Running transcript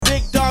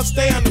y'all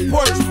stay on the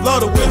porch, blow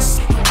the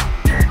whistle.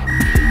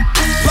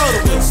 Blow the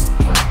whistle.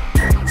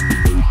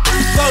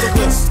 Blow the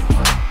whistle.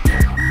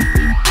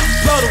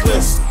 Blow the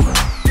whistle.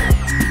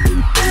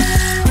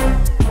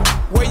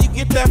 Where you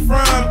get that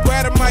from?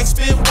 Grab a mic,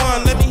 spit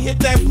one. Let me hit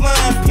that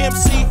blunt. Pimp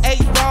C, 8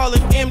 Ball,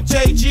 and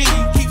MJG.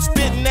 Keep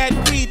spitting that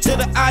B to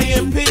the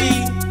IMP.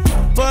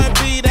 Bun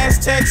B, that's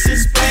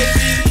Texas,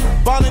 baby.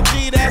 Ballin'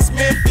 G, that's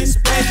Memphis,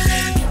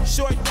 baby.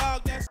 Short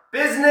dog, that's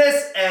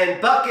Business and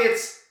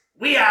Buckets.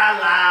 We are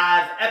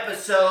live,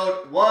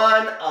 episode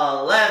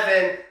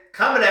 111,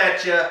 coming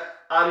at you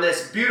on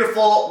this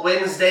beautiful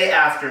Wednesday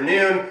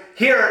afternoon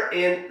here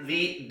in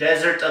the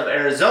desert of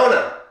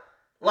Arizona.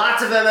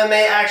 Lots of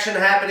MMA action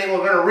happening.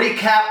 We're going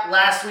to recap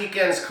last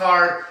weekend's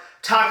card,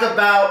 talk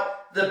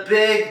about the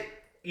big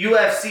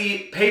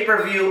UFC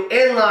pay-per-view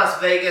in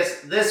Las Vegas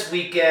this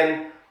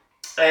weekend,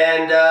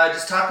 and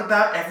just talk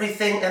about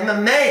everything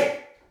MMA.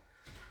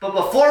 But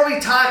before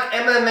we talk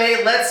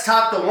MMA, let's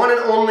talk the one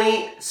and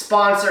only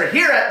sponsor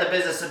here at the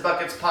Business and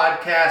Buckets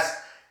podcast,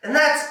 and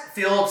that's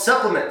Fueled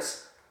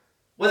Supplements.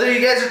 Whether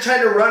you guys are trying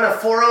to run a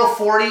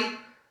 40-40,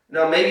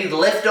 maybe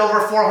lift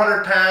over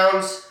 400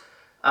 pounds,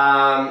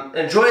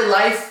 enjoy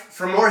life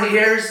for more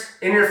years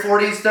in your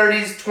 40s,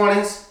 30s,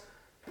 20s,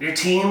 your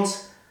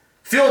teens,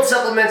 Fueled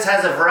Supplements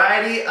has a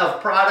variety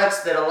of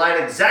products that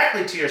align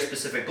exactly to your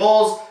specific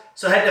goals.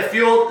 So head to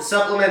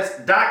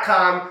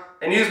fueledsupplements.com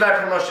and use my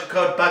promotion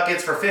code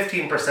BUCKETS for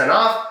 15%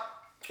 off.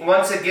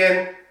 Once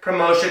again,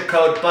 promotion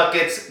code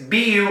BUCKETS,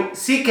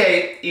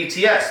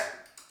 BUCKETS.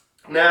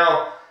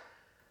 Now,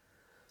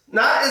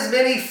 not as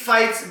many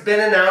fights been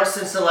announced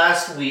since the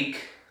last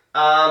week,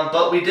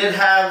 but we did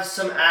have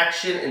some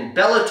action in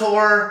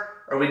Bellator,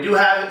 or we do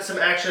have some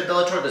action in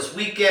Bellator this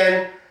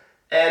weekend,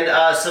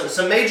 and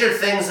some major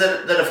things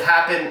that have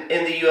happened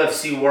in the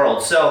UFC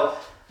world. So,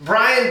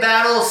 Brian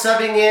Battle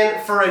subbing in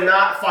for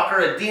Anat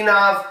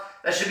Fakhretdinov.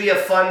 That should be a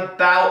fun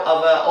bout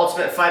of an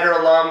Ultimate Fighter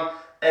alum,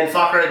 and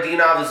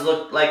Fakhretdinov has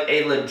looked like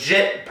a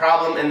legit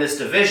problem in this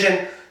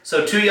division.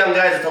 So two young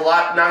guys with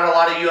not a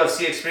lot of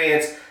UFC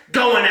experience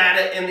going at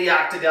it in the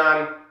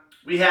octagon.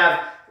 We have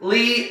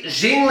Li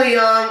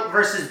Jingliang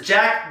versus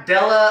Jack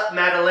Della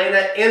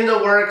Maddalena in the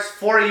works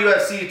for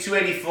UFC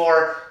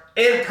 284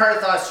 in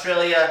Perth,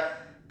 Australia.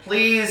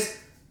 Please,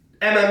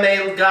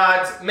 MMA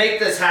gods, make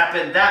this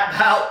happen. That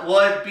bout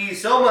would be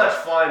so much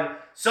fun.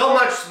 So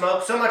much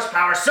smoke, so much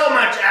power, so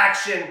much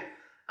action.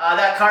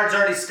 That card's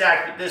already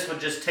stacked, but this would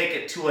just take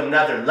it to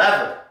another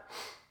level.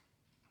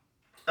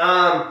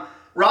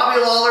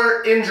 Robbie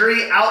Lawler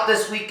injury out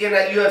this weekend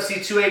at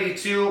UFC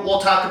 282. We'll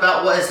talk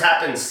about what has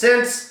happened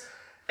since.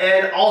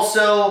 And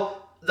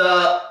also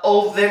the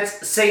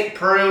Ovince St.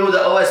 Preux, the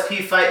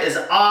OSP fight is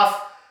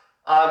off.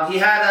 He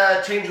had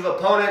a change of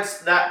opponents.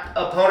 That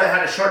opponent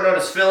had a short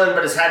notice fill-in,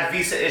 but has had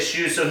visa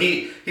issues, so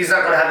he's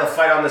not going to have a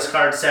fight on this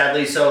card,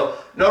 sadly. So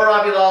no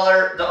Robbie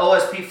Lawler. The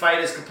OSP fight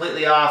is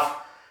completely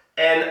off.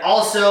 And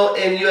also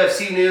in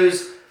UFC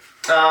news,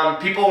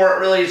 people weren't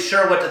really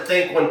sure what to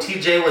think when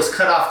TJ was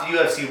cut off the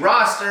UFC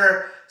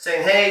roster,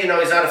 saying, hey, he's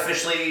not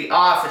officially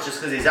off. It's just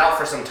because he's out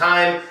for some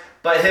time.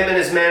 But him and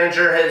his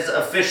manager has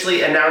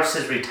officially announced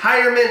his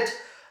retirement.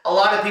 A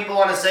lot of people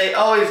want to say,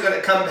 oh, he's going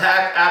to come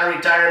back out of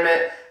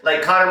retirement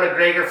like Conor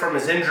McGregor from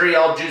his injury,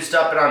 all juiced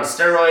up and on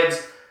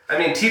steroids. I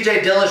mean,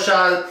 TJ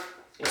Dillashaw,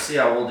 let's see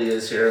how old he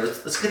is here.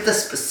 Let's get the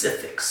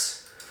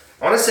specifics.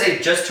 I want to say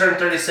just turned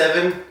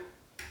 37,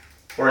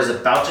 or is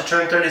about to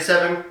turn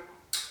 37.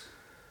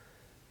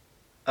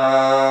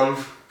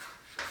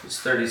 He's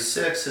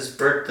 36. His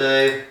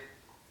birthday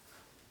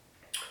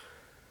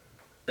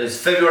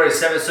is February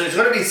 7th, so he's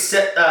going to be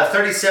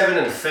 37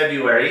 in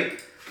February.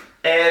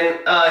 And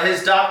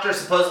his doctor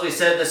supposedly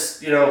said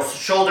this,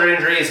 shoulder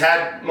injury, he's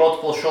had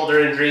multiple shoulder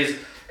injuries,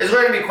 is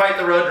going to be quite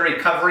the road to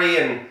recovery.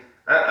 And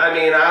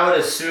I would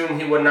assume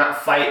he would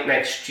not fight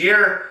next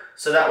year.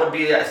 So that would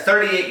be at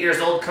 38 years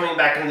old coming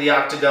back into the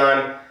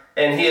octagon.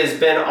 And he has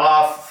been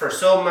off for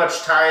so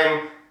much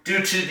time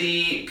due to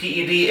the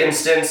PED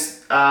instance,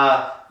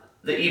 the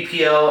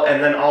EPO,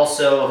 and then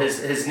also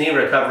his knee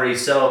recovery.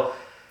 So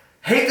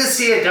hate to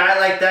see a guy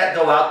like that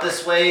go out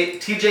this way.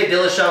 TJ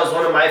Dillashaw was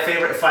one of my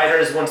favorite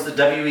fighters once the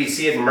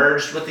WEC had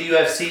merged with the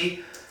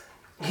UFC.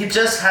 He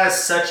just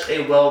has such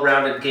a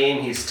well-rounded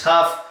game. He's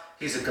tough.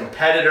 He's a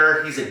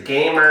competitor. He's a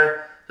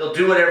gamer. He'll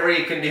do whatever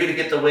he can do to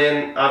get the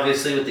win,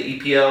 obviously, with the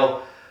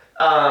EPO.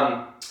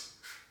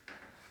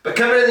 But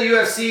coming into the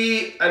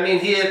UFC,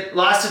 he had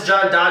lost to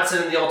John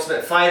Dodson in the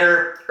Ultimate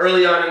Fighter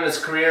early on in his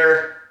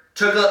career.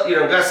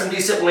 Got some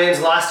decent wins.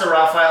 Lost to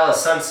Rafael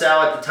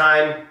Assunção at the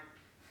time.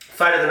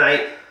 Fight of the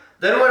night.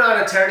 Then went on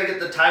a tear to get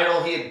the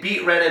title. He had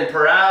beat Renan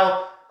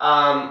Parao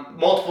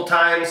multiple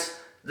times.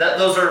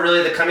 Those were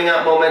really the coming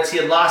out moments. He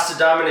had lost to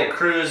Dominic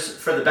Cruz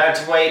for the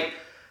bantamweight.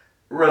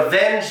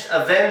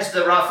 Avenged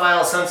the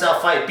Rafael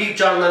Assunção fight. Beat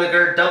John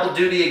Lineker. Double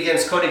duty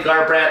against Cody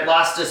Garbrandt.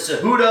 Lost to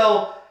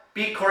Cejudo.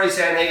 Beat Corey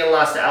Sandhagen.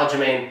 Lost to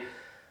Aljamain.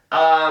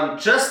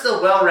 Just the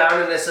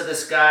well-roundedness of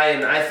this guy,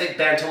 and I think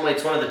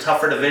bantamweight's one of the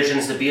tougher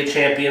divisions to be a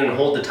champion and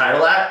hold the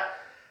title at.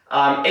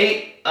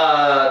 8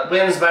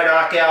 wins by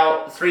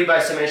knockout, 3 by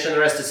submission, the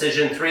rest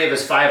decision. 3 of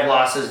his 5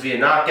 losses via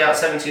knockout,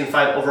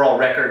 17-5 overall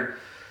record.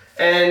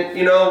 And,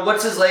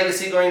 what's his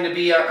legacy going to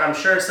be? I'm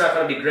sure it's not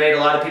going to be great. A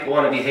lot of people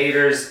want to be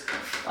haters.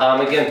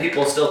 Again,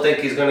 people still think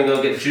he's going to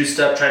go get juiced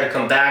up, try to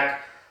come back.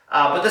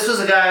 But this was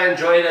a guy I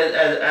enjoyed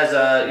as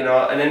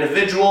an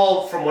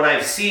individual from what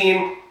I've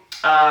seen.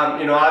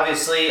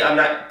 Obviously I'm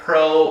not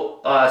pro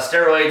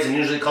steroids and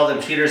usually call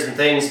them cheaters and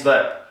things,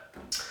 but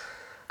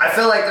I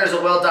feel like there's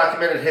a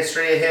well-documented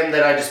history of him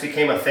that I just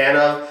became a fan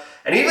of.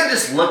 And even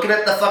just looking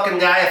at the fucking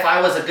guy, if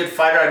I was a good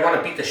fighter, I'd want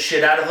to beat the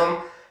shit out of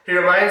him. He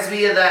reminds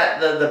me of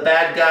the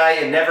bad guy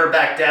in Never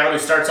Back Down who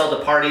starts all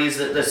the parties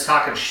that's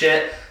talking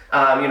shit.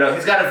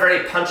 He's got a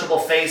very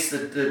punchable face,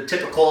 the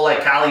typical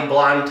like Cali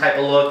blonde type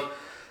of look.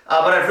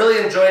 But I've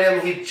really enjoyed him.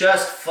 He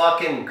just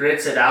fucking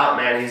grits it out,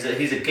 man.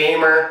 He's a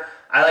gamer.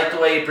 I like the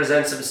way he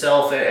presents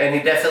himself, and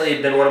he definitely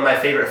had been one of my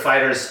favorite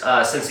fighters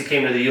since he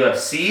came to the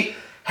UFC.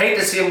 Hate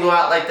to see him go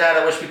out like that.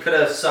 I wish we could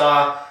have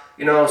saw,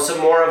 some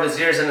more of his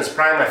years in his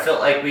prime. I felt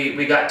like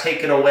we got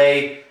taken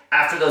away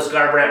after those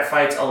Garbrandt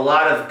fights. A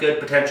lot of good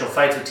potential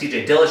fights with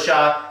TJ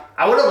Dillashaw.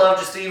 I would have loved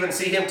just to even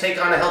see him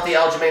take on a healthy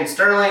Aljamain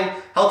Sterling,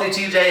 healthy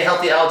TJ,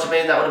 healthy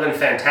Aljamain. That would have been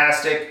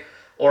fantastic.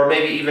 Or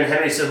maybe even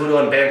Henry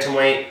Cejudo in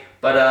bantamweight.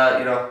 But,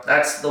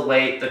 that's the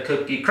way the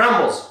cookie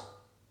crumbles.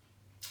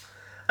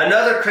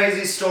 Another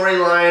crazy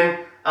storyline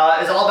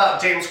is all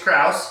about James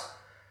Krause.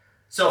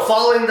 So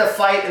following the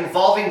fight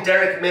involving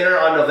Derek Minner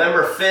on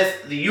November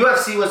 5th, the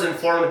UFC was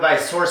informed by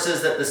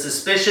sources that the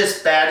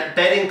suspicious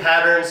betting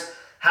patterns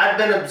had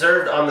been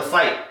observed on the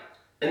fight.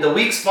 In the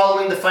weeks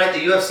following the fight, the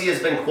UFC has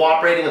been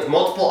cooperating with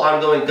multiple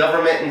ongoing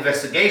government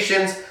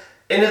investigations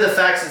into the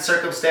facts and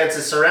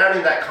circumstances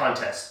surrounding that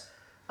contest.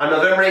 On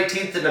November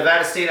 18th, the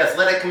Nevada State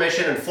Athletic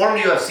Commission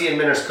informed UFC and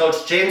Minner's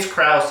coach, James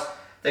Krause,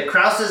 that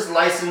Krause's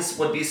license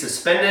would be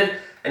suspended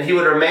and he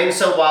would remain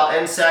so while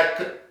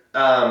NSAC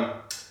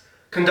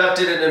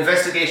conducted an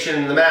investigation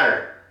into the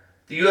matter.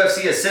 The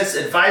UFC has since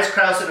advised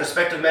Krause and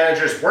respective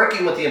managers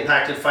working with the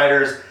impacted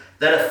fighters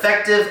that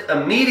effective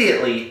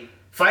immediately,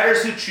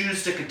 fighters who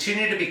choose to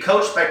continue to be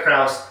coached by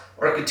Krause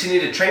or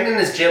continue to train in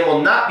his gym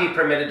will not be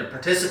permitted to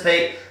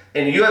participate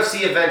in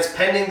UFC events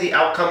pending the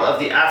outcome of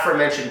the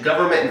aforementioned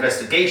government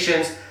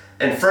investigations,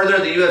 and further,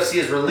 the UFC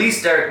has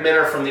released Derek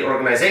Minner from the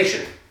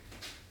organization.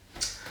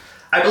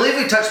 I believe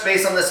we touched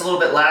base on this a little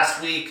bit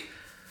last week,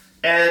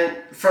 and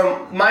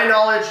from my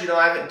knowledge,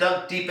 I haven't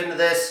dug deep into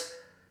this.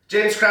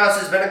 James Krause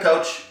has been a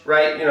coach,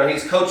 right?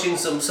 He's coaching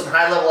some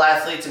high-level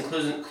athletes,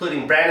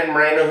 including Brandon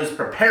Moreno, who's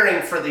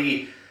preparing for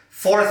the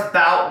 4th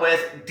bout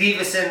with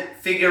Deiveson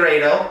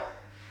Figueiredo,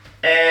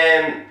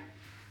 and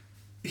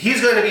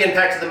he's going to be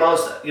impacted the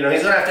most. He's going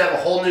to have a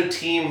whole new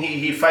team.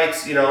 He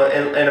fights, in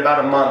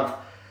about a month.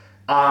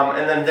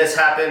 And then this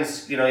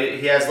happens, he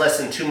has less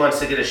than 2 months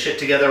to get his shit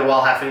together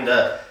while having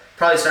to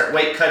probably start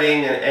weight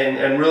cutting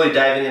and really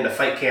diving into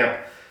fight camp.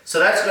 So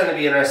that's going to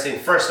be interesting,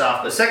 first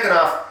off. But second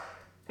off,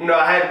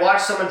 I had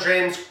watched some of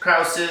James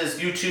Krause's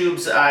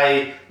YouTubes.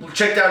 I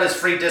checked out his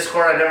free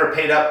Discord. I never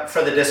paid up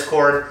for the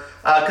Discord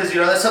because,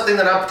 that's something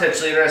that I'm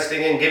potentially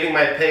interested in, giving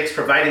my picks,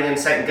 providing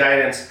insight and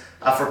guidance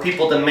for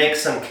people to make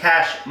some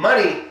cash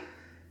money.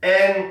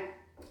 And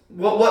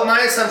what my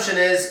assumption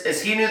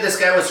is he knew this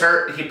guy was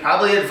hurt. He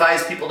probably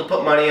advised people to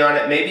put money on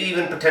it, maybe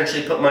even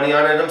potentially put money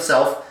on it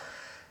himself.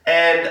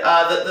 And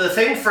the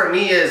thing for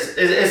me is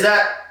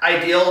that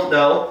ideal?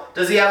 No.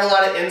 Does he have a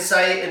lot of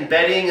insight in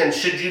betting, and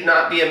should you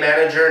not be a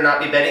manager and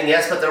not be betting?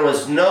 Yes, but there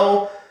was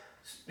no,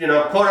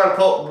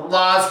 quote-unquote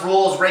laws,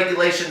 rules,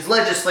 regulations,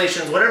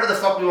 legislations, whatever the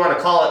fuck we want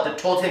to call it, that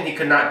told him he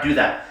could not do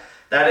that.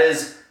 That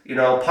is,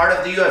 part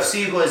of the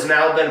UFC, who has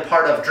now been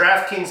part of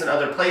DraftKings and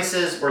other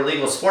places where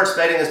legal sports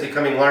betting is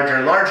becoming larger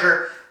and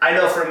larger. I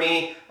know for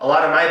me, a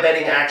lot of my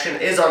betting action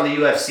is on the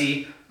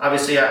UFC.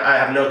 Obviously, I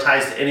have no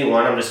ties to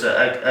anyone. I'm just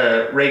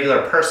a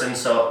regular person,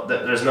 so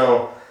there's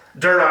no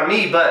dirt on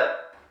me.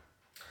 But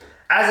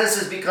as this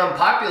has become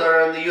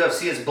popular and the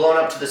UFC has blown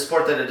up to the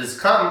sport that it has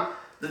come,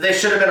 they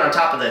should have been on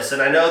top of this.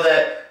 And I know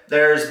that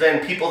there's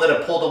been people that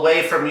have pulled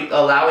away from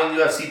allowing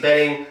UFC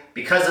betting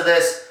because of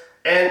this.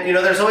 And,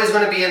 there's always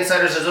going to be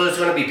insiders. There's always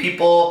going to be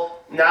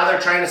people. Now they're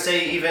trying to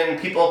say even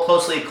people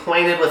closely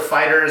acquainted with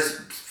fighters,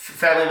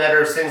 family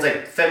members, things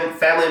like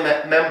family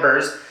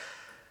members.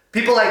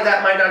 People like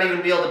that might not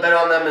even be able to bet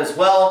on them as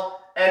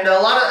well. And a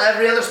lot of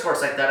every other sports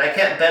like that. I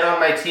can't bet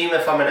on my team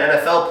if I'm an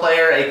NFL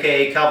player,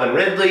 aka Calvin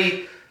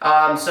Ridley.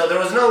 So there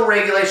was no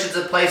regulations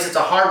in place. It's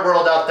a hard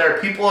world out there.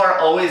 People are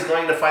always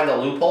going to find the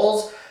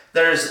loopholes.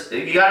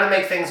 You got to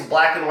make things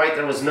black and white.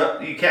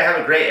 You can't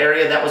have a gray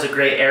area. That was a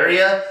gray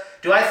area.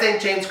 Do I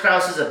think James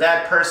Krause is a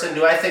bad person?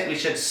 Do I think we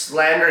should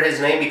slander his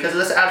name because of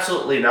this?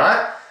 Absolutely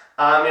not.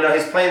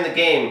 He's playing the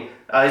game.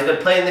 He's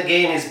been playing the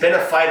game. He's been a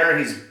fighter.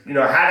 He's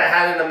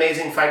had an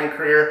amazing fighting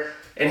career.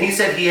 And he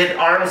said he had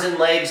arms and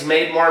legs,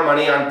 made more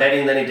money on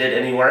betting than he did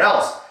anywhere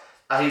else.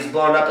 He's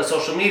blown up the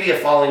social media,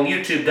 following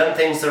YouTube, done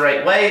things the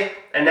right way,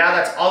 and now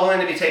that's all going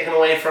to be taken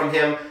away from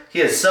him.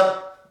 He is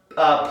subpoena,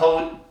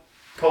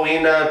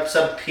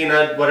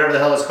 whatever the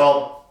hell it's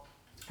called,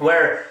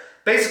 where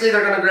basically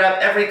they're going to grab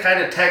every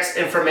kind of text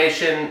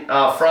information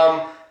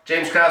from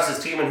James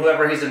Krause's team and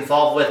whoever he's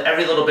involved with,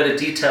 every little bit of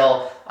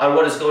detail on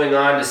what is going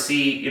on to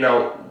see,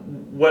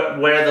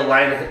 where the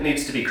line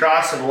needs to be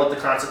crossed and what the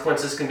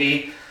consequences can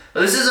be.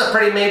 But this is a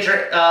pretty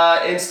major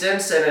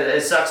instance, and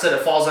it sucks that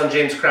it falls on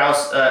James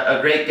Krause, a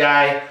great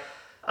guy.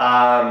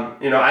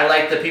 I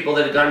like the people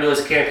that have gone to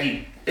his camp.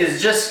 He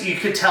is just, you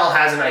could tell,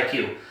 has an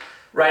IQ,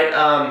 right?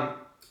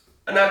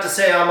 Not to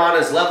say I'm on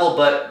his level,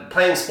 but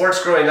playing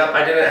sports growing up,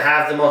 I didn't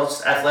have the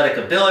most athletic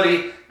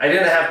ability. I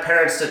didn't have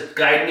parents to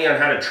guide me on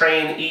how to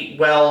train, eat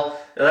well.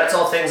 That's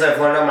all things I've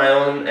learned on my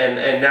own,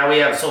 and now we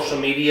have social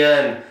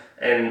media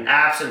and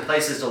apps and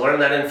places to learn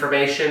that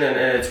information, and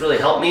it's really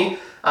helped me.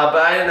 But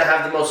I didn't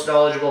have the most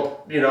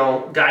knowledgeable,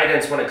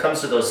 guidance when it comes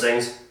to those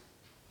things.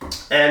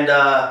 And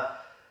I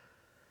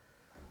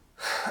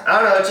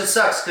don't know, it just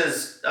sucks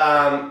because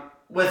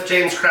with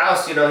James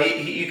Krause,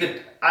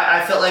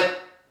 I felt like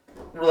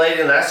relating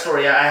to that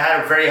story, I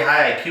had a very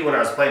high IQ when I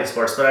was playing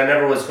sports, but I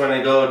never was going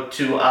to go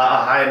to a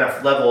high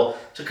enough level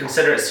to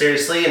consider it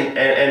seriously,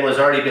 and was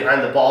already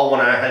behind the ball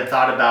when I had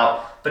thought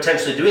about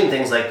potentially doing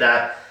things like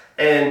that.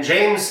 And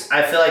James,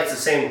 I feel like it's the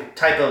same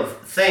type of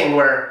thing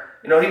where,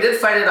 he did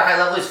fight at a high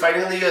level. He's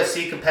fighting in the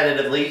UFC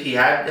competitively. He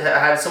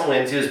had some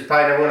wins. He was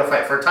probably never going to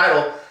fight for a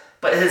title,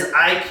 but his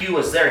IQ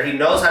was there. He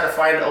knows how to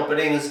find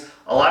openings.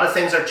 A lot of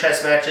things are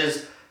chess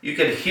matches. You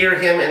could hear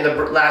him in the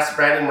last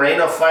Brandon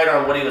Moreno fight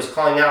on what he was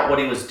calling out, what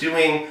he was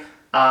doing.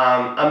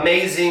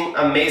 Amazing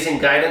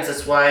guidance.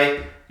 That's why,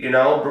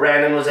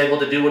 Brandon was able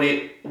to do what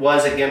he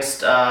was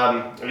against,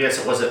 I guess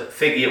it wasn't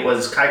Figgy, it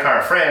was Kai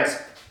Kara France.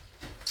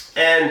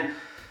 And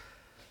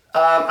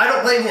I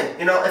don't blame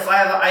him. If I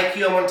have an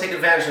IQ, I want to take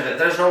advantage of it.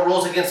 There's no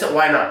rules against it,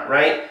 why not,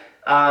 right?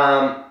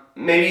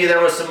 Maybe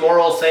there was some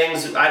moral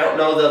things. I don't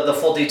know the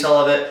full detail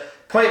of it.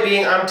 Point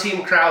being, I'm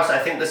Team Krause. I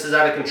think this is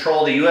out of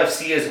control. The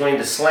UFC is going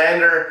to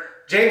slander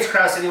James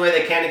Krause any way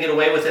they can to get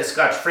away with it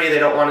scotch-free. They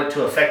don't want it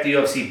to affect the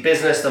UFC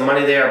business, the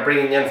money they are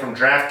bringing in from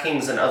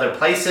DraftKings and other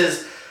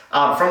places,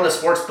 from the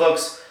sports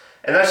books.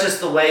 And that's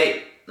just the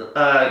way, the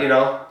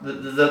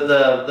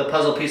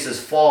puzzle pieces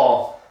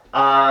fall.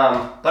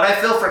 But I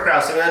feel for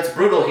Krause. I mean, that's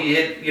brutal. He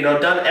had,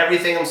 done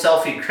everything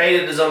himself. He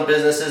created his own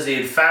businesses. He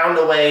had found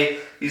a way.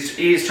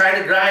 He's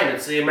trying to grind.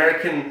 It's the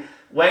American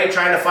way,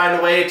 trying to find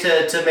a way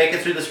to make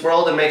it through this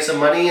world and make some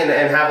money and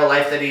have a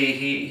life that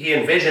he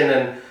envisioned.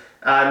 And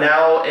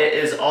now it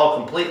is all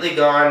completely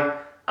gone.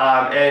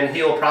 And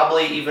he'll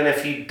probably, even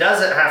if he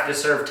doesn't have to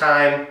serve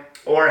time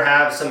or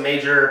have some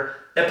major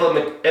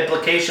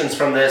implications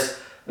from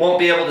this, won't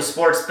be able to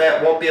sports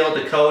bet, won't be able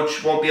to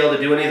coach, won't be able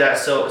to do any of that.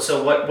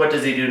 So what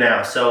does he do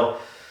now? So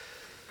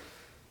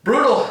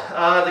brutal.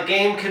 The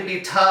game can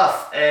be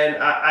tough, and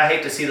I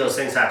hate to see those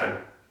things happen.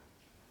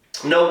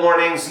 No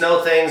warnings,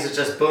 no things. It's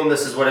just boom,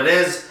 this is what it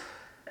is.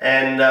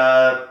 And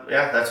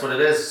that's what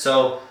it is.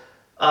 So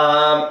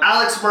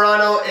Alex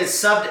Morono is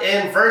subbed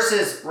in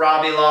versus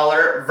Robbie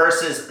Lawler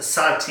versus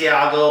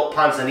Santiago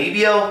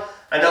Ponzinibbio.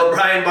 I know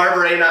Brian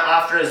Barberena,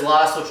 after his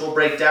loss, which we'll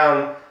break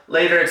down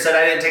later, it said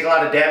I didn't take a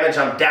lot of damage.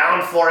 I'm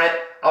down for it.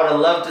 I would have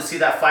loved to see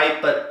that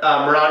fight, but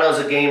Morono's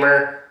a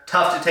gamer.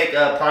 Tough to take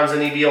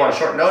Ponzinibbio on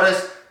short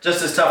notice.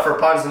 Just as tough for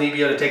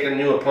Ponzinibbio to take a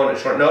new opponent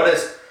short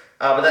notice.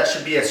 But that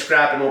should be a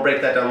scrap, and we'll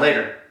break that down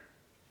later.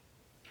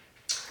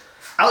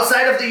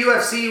 Outside of the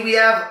UFC, we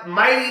have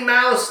Mighty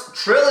Mouse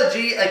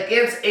Trilogy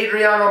against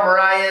Adriano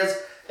Moraes.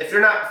 If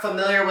you're not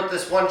familiar with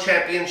this one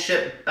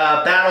championship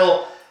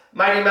battle,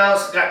 Mighty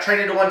Mouse got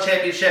traded to one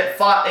championship,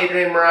 fought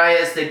Adrian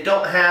Moraes. They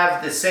don't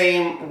have the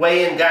same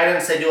weigh-in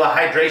guidance. They do a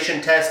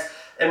hydration test.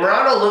 And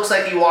Morono looks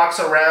like he walks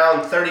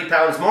around 30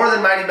 pounds more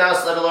than Mighty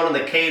Mouse, let alone in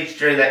the cage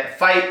during that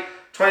fight.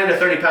 20 to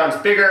 30 pounds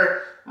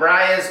bigger.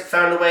 Moraes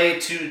found a way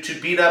to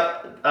beat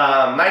up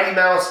Mighty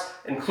Mouse,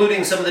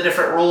 including some of the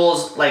different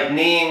rules like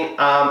kneeing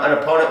an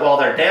opponent while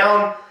they're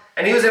down.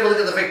 And he was able to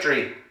get the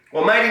victory.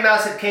 Well, Mighty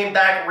Mouse had came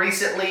back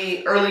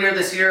recently, earlier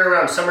this year,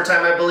 around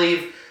summertime, I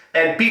believe,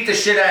 and beat the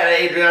shit out of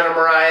Adriano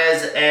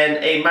Moraes, and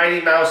a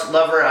Mighty Mouse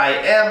lover I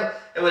am.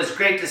 It was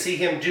great to see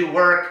him do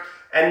work,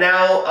 and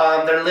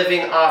now they're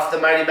living off the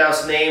Mighty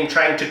Mouse name,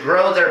 trying to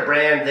grow their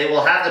brand. They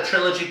will have the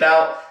trilogy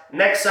bout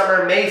next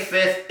summer, May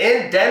 5th,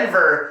 in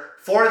Denver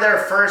for their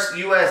first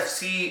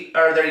UFC,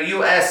 or their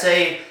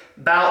USA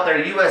bout,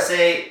 their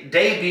USA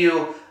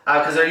debut,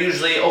 because they're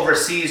usually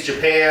overseas,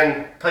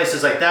 Japan,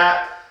 places like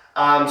that.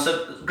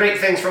 So great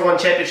things for one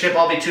championship.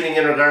 I'll be tuning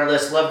in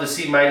regardless. Love to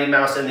see Mighty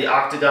Mouse in the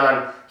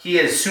octagon. He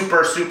is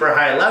super, super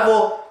high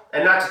level.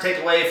 And not to take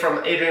away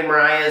from Adrian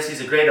Moraes,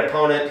 he's a great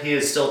opponent. He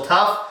is still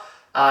tough.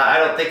 I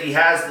don't think he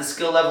has the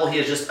skill level. He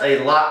is just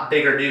a lot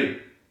bigger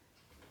dude.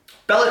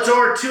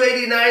 Bellator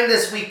 289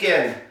 this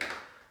weekend.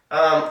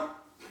 I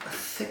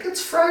think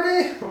it's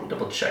Friday. Let me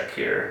double check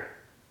here.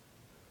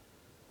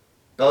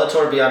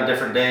 Bellator will be on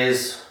different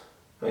days.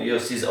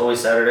 UFC is always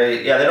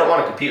Saturday. Yeah, they don't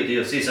want to compete with the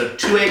UFC. So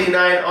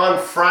 289 on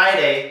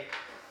Friday.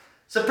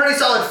 Some pretty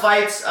solid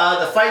fights.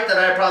 The fight that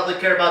I probably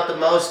care about the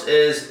most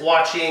is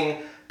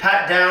watching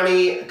Pat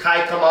Downey,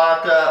 Kai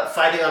Kamaka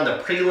fighting on the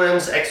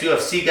prelims,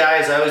 ex-UFC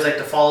guys. I always like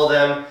to follow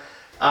them.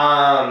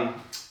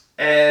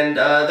 And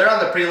they're on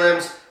the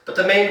prelims. But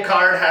the main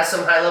card has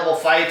some high-level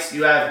fights.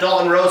 You have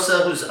Dalton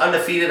Rosa, who's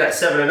undefeated at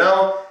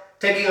 7-0,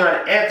 taking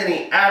on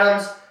Anthony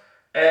Adams.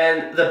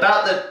 And the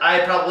bout that I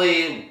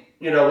probably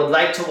would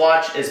like to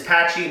watch is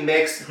Patchy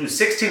Mix, who's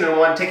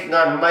 16-1, taking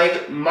on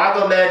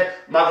Magomed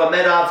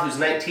Magomedov, who's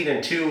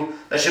 19-2.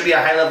 That should be a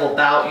high-level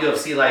bout,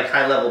 UFC-like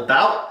high-level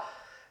bout.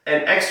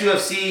 And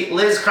ex-UFC,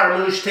 Liz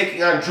Carmouche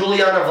taking on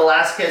Juliana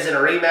Velasquez in a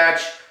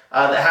rematch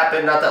that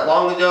happened not that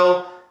long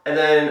ago. And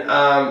then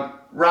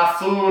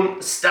Rafun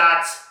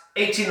Stats,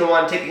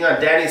 18-1, taking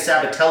on Danny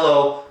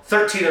Sabatello,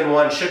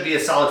 13-1. Should be a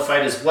solid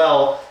fight as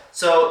well.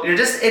 So you're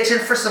just itching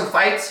for some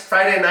fights.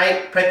 Friday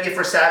night, prep you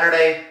for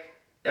Saturday.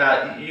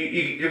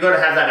 You're going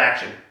to have that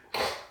action.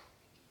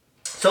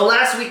 So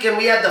last weekend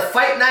we had the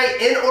fight night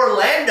in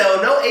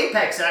Orlando. No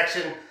Apex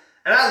action.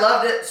 And I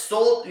loved it.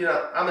 Sold,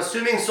 I'm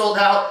assuming sold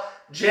out.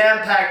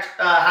 Jam-packed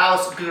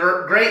house,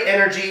 great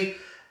energy,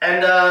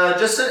 and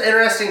just an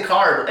interesting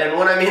card. And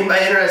what I mean by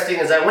interesting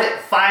is I went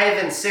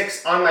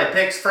 5-6 on my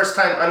picks, first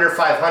time under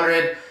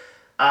 500,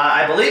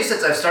 I believe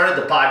since I've started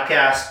the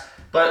podcast.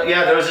 But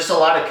yeah, there was just a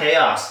lot of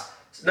chaos.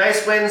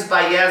 Nice wins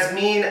by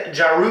Yasmin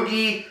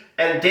Jarougi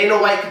and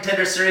Dana White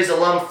Contender Series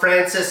alum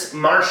Francis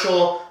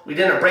Marshall. We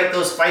didn't break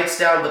those fights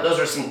down, but those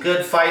were some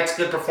good fights,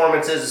 good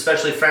performances,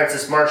 especially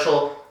Francis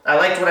Marshall. I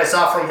liked what I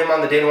saw from him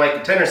on the Dana White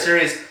Contender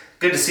Series.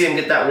 Good to see him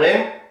get that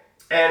win.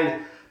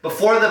 And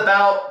before the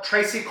bout,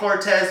 Tracy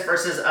Cortez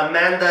versus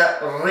Amanda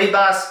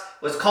Ribas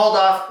was called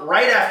off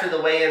right after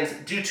the weigh-ins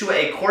due to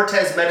a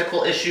Cortez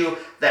medical issue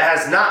that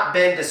has not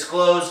been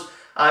disclosed.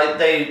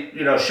 They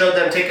showed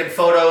them taking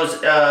photos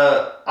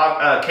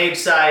cage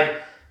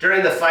side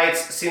during the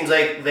fights. Seems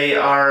like they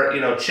are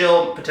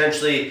chill,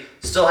 potentially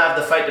still have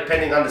the fight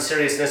depending on the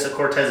seriousness of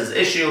Cortez's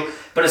issue.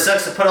 But it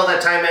sucks to put all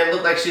that time in.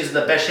 Looked like she's in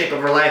the best shape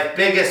of her life.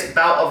 Biggest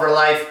bout of her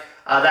life.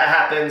 That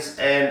happens,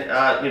 and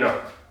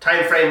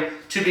time frame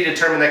to be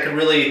determined. That could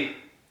really,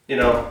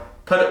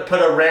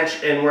 put a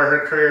wrench in where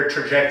her career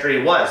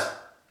trajectory was.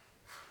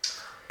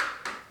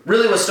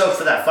 Really was stoked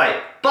for that fight.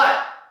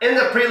 But in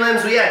the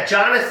prelims, we had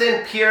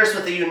Jonathan Pierce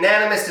with a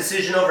unanimous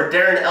decision over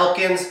Darren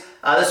Elkins.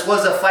 This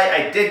was a fight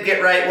I did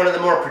get right, one of the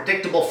more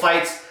predictable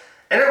fights,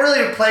 and it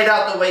really played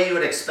out the way you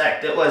would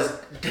expect. It was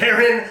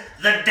Darren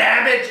the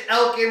Damage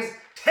Elkins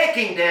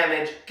taking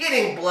damage,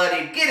 getting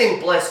bloodied, getting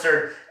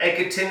blistered, and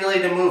continually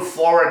to move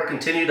forward,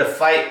 continue to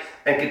fight,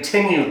 and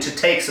continue to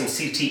take some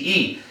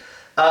CTE.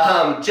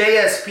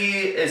 JSP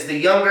is the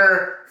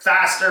younger,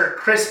 faster,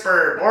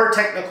 crisper, more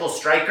technical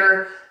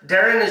striker.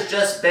 Darren has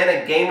just been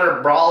a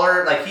gamer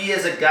brawler. Like, he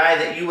is a guy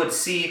that you would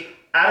see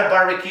at a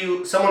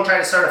barbecue, someone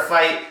trying to start a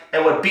fight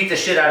and would beat the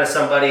shit out of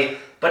somebody,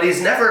 but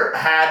he's never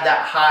had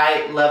that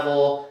high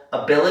level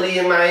ability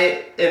in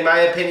my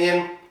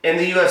opinion. In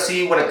the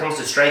UFC, when it comes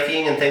to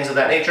striking and things of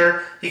that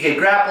nature, he could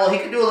grapple, he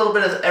could do a little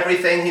bit of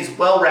everything, he's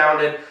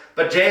well-rounded,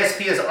 but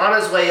JSP is on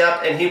his way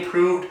up, and he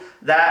proved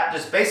that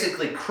just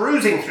basically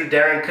cruising through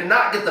Darren, could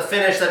not get the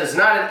finish. That is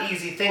not an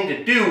easy thing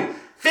to do,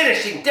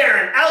 finishing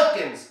Darren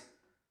Elkins.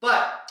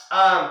 But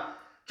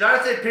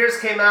Jonathan Pierce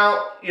came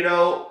out,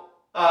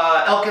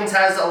 Elkins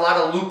has a lot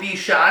of loopy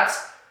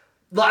shots,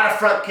 a lot of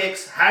front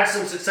kicks, had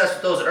some success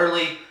with those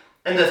early.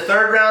 In the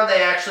third round,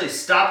 they actually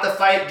stopped the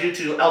fight due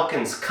to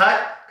Elkins'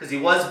 cut, because he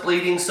was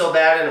bleeding so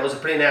bad and it was a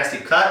pretty nasty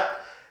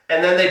cut.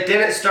 And then they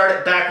didn't start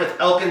it back with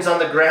Elkins on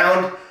the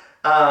ground.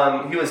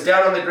 He was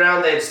down on the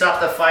ground. They had stopped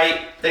the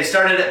fight. They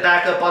started it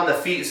back up on the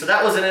feet. So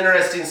that was an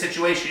interesting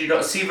situation you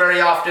don't see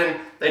very often.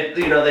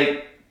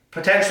 They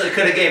potentially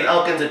could have gave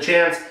Elkins a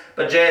chance,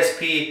 but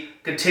JSP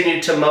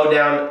continued to mow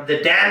down the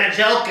Damage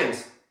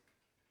Elkins.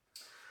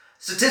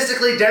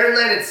 Statistically, Darren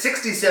landed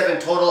 67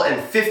 total and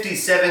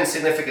 57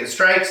 significant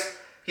strikes.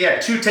 He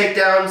had 2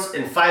 takedowns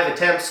in 5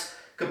 attempts,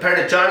 compared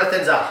to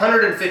Jonathan's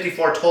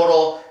 154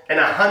 total and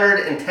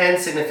 110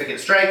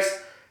 significant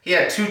strikes. He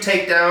had 2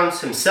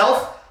 takedowns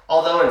himself,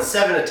 although in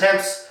 7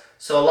 attempts.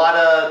 So a lot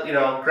of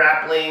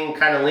grappling,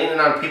 kind of leaning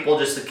on people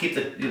just to keep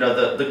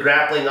the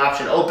grappling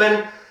option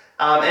open.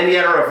 And he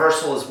had a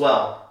reversal as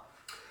well.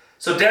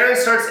 So Darren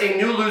starts a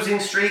new losing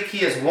streak.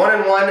 He is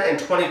 1-1 in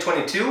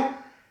 2022.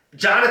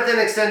 Jonathan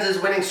extends his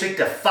winning streak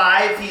to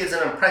 5. He is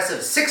an impressive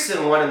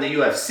 6-1 in the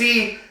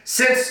UFC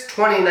since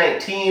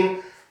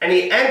 2019. And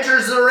he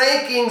enters the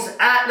rankings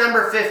at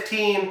number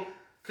 15.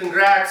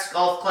 Congrats,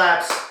 golf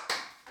claps.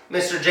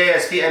 Mr.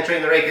 JSP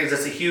entering the rankings.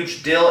 That's a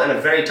huge deal in a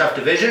very tough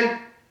division.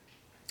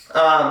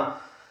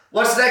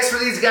 What's next for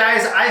these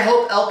guys? I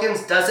hope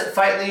Elkins doesn't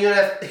fight in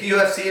the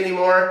UFC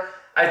anymore.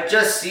 I've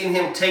just seen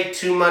him take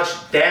too much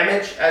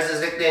damage, as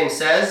his nickname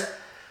says.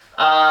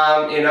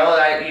 When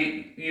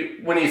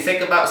you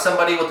think about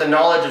somebody with the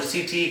knowledge of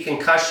CTE,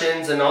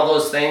 concussions, and all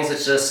those things,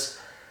 it's just...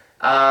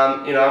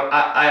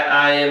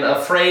 I am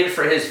afraid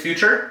for his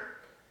future.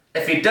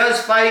 If he does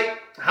fight,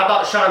 how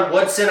about Sean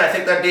Woodson? I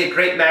think that'd be a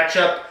great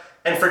matchup.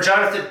 And for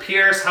Jonathan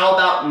Pierce, how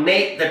about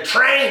Nate the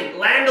Train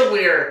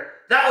Landwehr?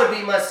 That would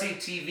be must-see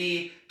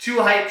TV.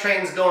 2 hype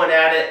trains going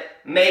at it.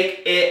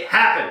 make it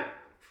happen.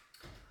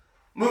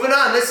 Moving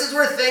on, this is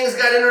where things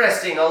got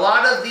interesting. A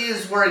lot of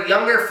these were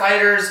younger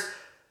fighters,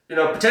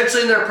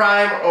 potentially in their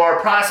prime, or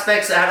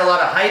prospects that had a lot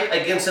of hype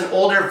against an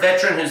older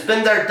veteran who's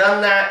been there,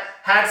 done that,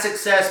 had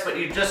success, but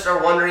you just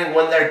are wondering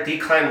when their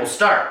decline will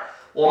start.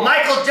 Well,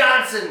 Michael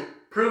Johnson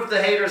proved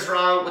the haters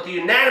wrong with a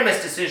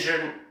unanimous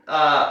decision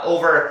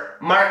over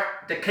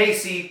Mark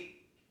DeCasey.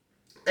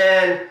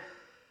 And,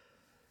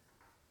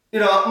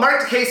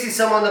 Mark DeCasey is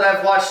someone that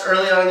I've watched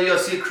early on in the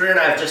UFC career, and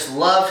I've just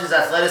loved his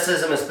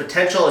athleticism, his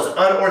potential, his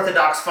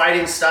unorthodox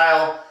fighting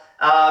style.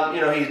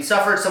 He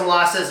suffered some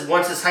losses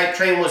once his hype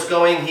train was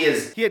going.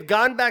 He had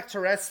gone back to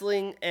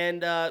wrestling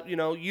and,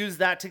 used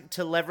that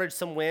to leverage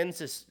some wins,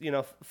 just,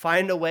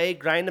 find a way,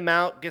 grind them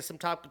out, get some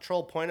top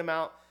control, point them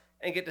out,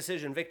 and get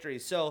decision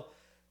victories. So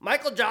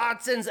Michael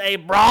Johnson's a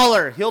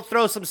brawler. He'll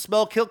throw some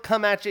smoke. He'll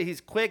come at you.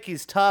 He's quick.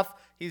 He's tough.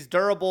 He's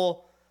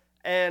durable.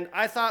 And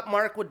I thought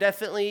Mark would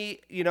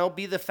definitely,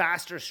 be the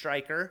faster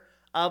striker.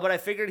 But I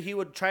figured he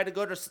would try to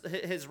go to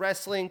his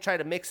wrestling, try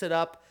to mix it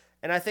up.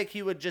 And I think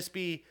he would just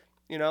be,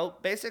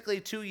 basically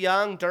too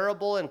young,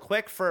 durable, and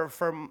quick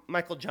for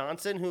Michael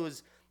Johnson,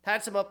 who's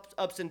had some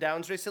ups and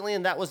downs recently.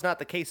 And that was not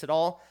the case at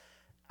all.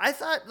 I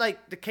thought,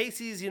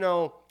 DeCasey's,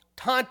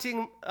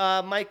 taunting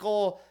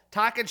Michael,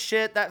 talking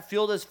shit, that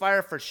fueled his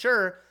fire for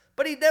sure.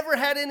 But he never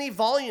had any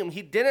volume.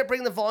 He didn't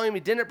bring the volume. He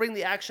didn't bring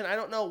the action. I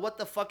don't know what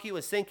the fuck he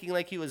was thinking,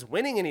 like he was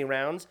winning any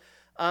rounds.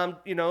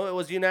 It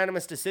was a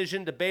unanimous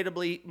decision.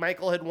 Debatably,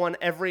 Michael had won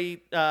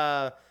every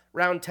round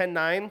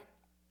 10-9.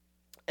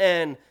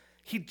 And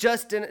he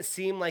just didn't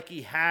seem like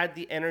he had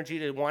the energy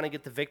to want to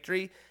get the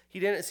victory. He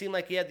didn't seem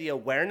like he had the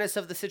awareness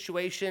of the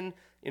situation.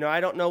 I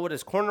don't know what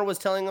his corner was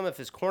telling him, if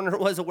his corner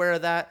was aware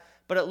of that.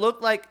 But it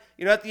looked like,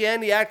 at the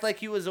end, he acted like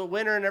he was a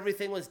winner and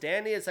everything was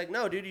dandy. It's like,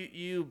 no, dude,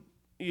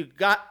 you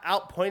got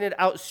outpointed,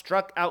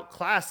 outstruck,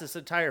 outclassed this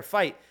entire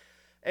fight.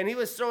 And he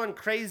was throwing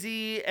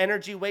crazy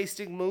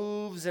energy-wasting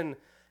moves and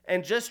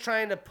just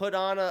trying to put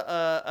on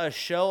a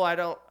show.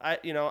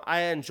 I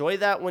enjoy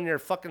that when you're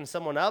fucking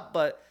someone up,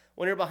 but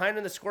when you're behind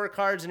in the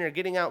scorecards and you're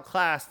getting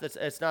outclassed,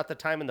 it's not the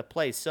time and the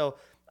place. So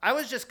I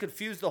was just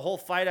confused the whole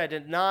fight. I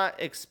did not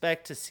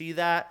expect to see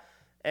that.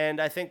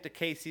 And I think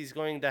DeCasey's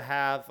going to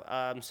have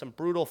some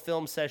brutal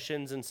film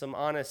sessions and some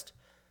honest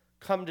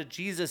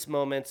come-to-Jesus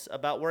moments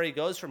about where he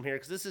goes from here,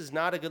 because this is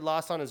not a good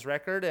loss on his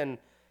record. And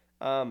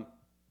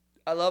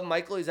I love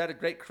Michael. He's had a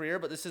great career,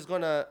 but this is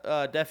going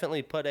to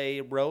definitely put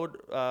a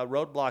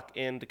roadblock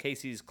in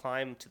DeCasey's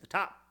climb to the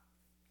top.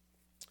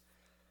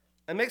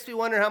 It makes me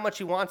wonder how much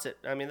he wants it.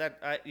 I mean,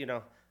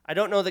 I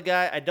don't know the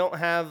guy. I don't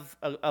have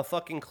a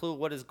fucking clue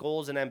what his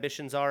goals and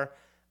ambitions are.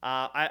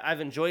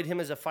 I've enjoyed him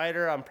as a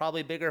fighter. I'm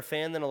probably a bigger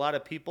fan than a lot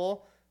of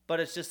people, but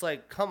it's just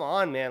like, come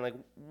on, man. Like,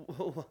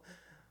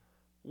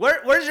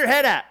 where's your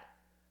head at?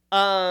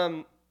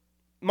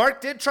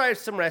 Mark did try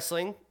some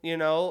wrestling,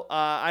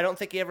 I don't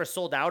think he ever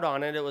sold out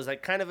on it. It was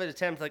like kind of an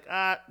attempt, like,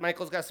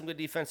 Michael's got some good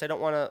defense. I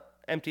don't want to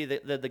empty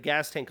the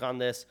gas tank on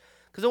this,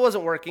 because it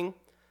wasn't working.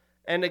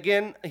 And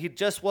again, he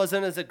just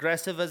wasn't as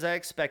aggressive as I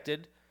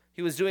expected.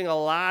 He was doing a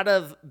lot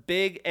of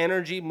big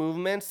energy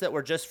movements that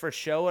were just for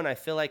show, and I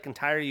feel like can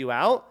tire you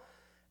out.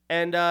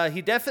 And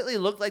he definitely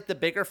looked like the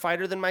bigger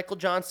fighter than Michael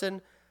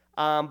Johnson.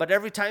 But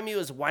every time he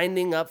was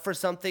winding up for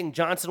something,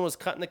 Johnson was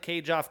cutting the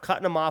cage off,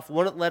 cutting him off,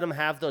 wouldn't let him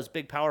have those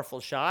big, powerful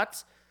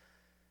shots.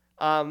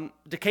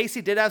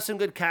 DeCasey did have some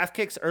good calf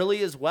kicks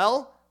early as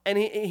well, and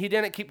he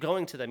didn't keep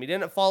going to them. He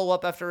didn't follow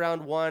up after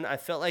round one. I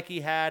felt like he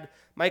had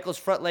Michael's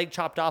front leg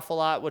chopped off a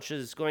lot, which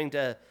is going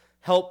to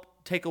help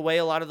take away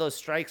a lot of those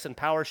strikes and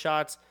power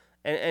shots,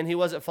 and he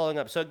wasn't following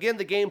up. So again,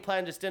 the game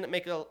plan just didn't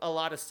make a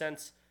lot of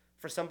sense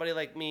for somebody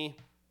like me,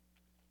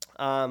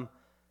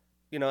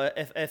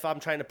 if I'm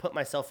trying to put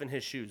myself in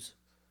his shoes.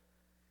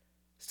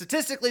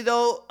 Statistically,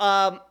 though,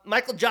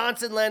 Michael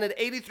Johnson landed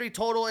 83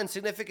 total and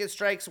significant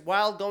strikes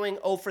while going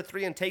 0 for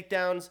 3 in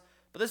takedowns.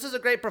 But this is a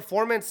great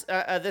performance.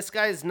 This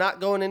guy is not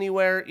going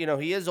anywhere.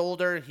 He is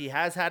older. He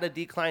has had a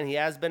decline. He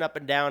has been up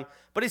and down.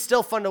 But he's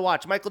still fun to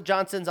watch. Michael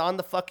Johnson's on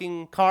the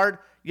fucking card.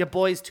 Your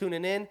boys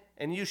tuning in,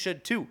 and you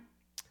should too.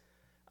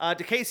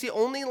 DeCasey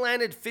only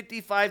landed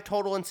 55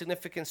 total and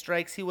significant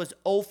strikes. He was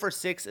 0 for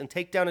 6 in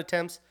takedown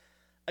attempts.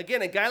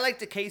 Again, a guy like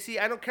DeCasey,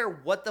 I don't care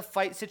what the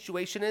fight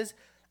situation is.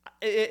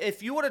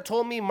 If you would have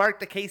told me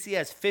Mark DeCasey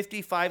has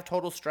 55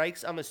 total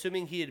strikes, I'm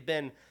assuming he had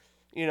been,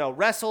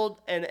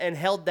 wrestled and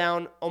held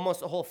down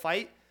almost the whole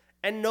fight,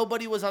 and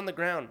nobody was on the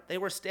ground. They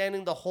were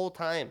standing the whole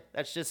time.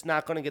 That's just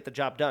not going to get the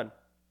job done.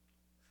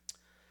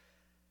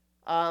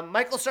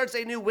 Michael starts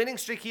a new winning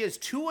streak. He is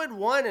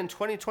 2-1 in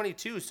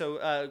 2022.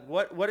 So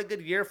what a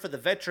good year for the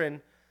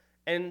veteran.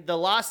 And the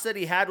loss that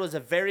he had was a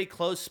very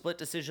close split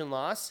decision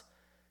loss.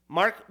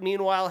 Mark,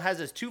 meanwhile, has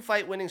his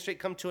 2-fight winning streak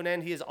come to an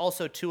end. He is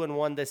also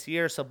 2-1 this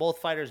year. So both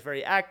fighters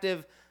very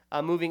active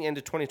moving into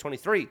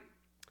 2023.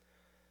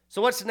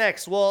 So what's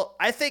next? Well,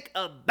 I think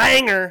a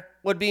banger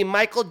would be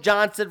Michael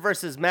Johnson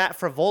versus Matt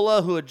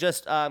Frevola, who had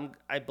just,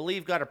 I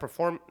believe, got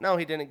a No,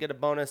 he didn't get a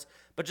bonus,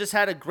 but just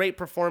had a great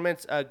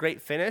performance, a great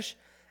finish.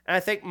 And I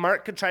think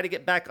Mark could try to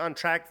get back on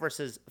track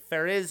versus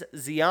Fariz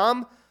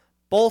Ziam.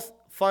 Both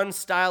fun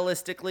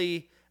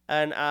stylistically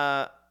and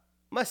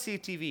must-see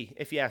TV,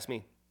 if you ask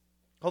me.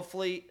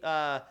 Hopefully,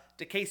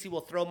 DeCasey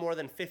will throw more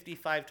than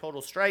 55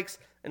 total strikes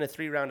in a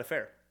 3-round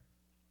affair.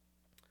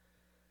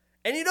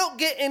 And you don't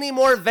get any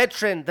more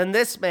veteran than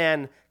this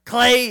man,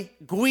 Clay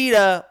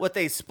Guida, with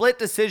a split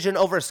decision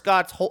over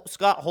Scott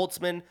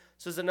Holtzman.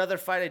 This is another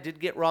fight I did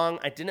get wrong.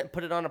 I didn't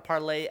put it on a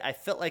parlay. I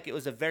felt like it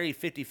was a very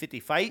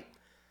 50-50 fight.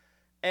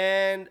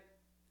 And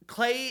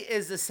Clay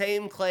is the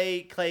same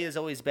Clay has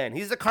always been.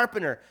 He's a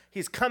carpenter.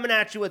 He's coming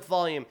at you with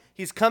volume.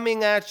 He's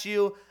coming at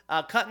you,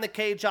 cutting the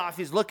cage off.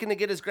 He's looking to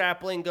get his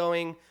grappling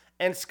going.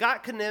 And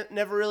Scott can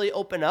never really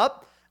open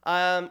up.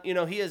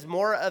 He is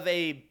more of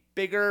a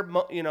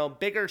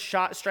bigger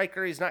shot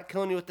striker. He's not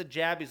killing you with the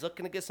jab. He's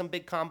looking to get some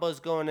big combos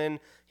going in.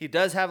 He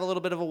does have a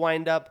little bit of a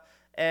windup.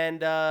 And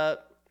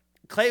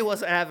Clay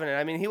wasn't having it.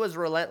 I mean, he was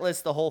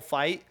relentless the whole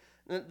fight.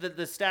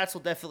 The stats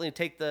will definitely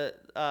take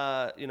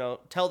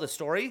tell the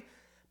story.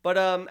 But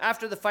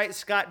after the fight,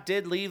 Scott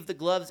did leave the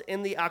gloves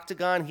in the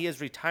octagon. He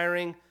is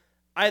retiring.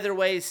 Either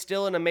way,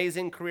 still an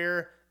amazing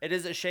career. It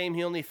is a shame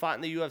he only fought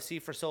in the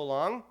UFC for so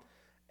long.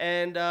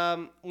 And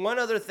one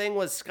other thing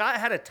was Scott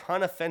had a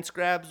ton of fence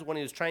grabs when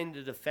he was trying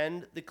to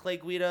defend the Clay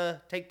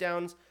Guida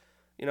takedowns.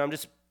 I'm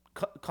just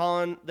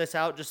calling this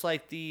out, just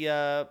like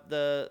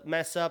the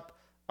mess up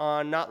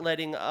on not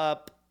letting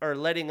up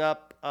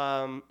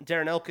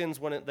Darren Elkins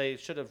when they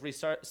should have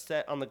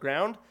reset on the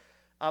ground.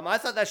 I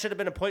thought that should have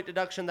been a point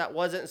deduction. That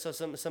wasn't. So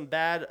some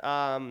bad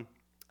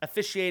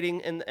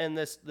officiating in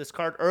this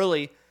card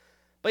early.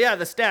 But yeah,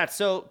 the stats.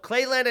 So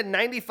Clay landed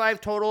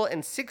 95 total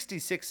and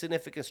 66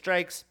 significant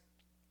strikes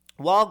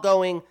while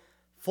going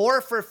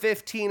 4 for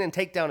 15 in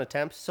takedown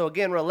attempts. So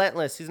again,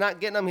 relentless. He's not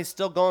getting them. He's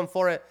still going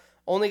for it.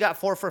 Only got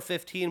 4 for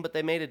 15, but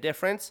they made a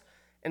difference.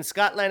 And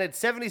Scott landed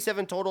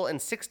 77 total and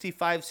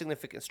 65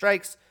 significant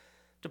strikes.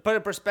 To put it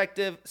in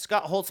perspective,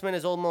 Scott Holtzman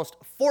is almost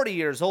 40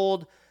 years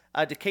old.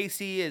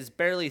 DeCasey is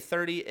barely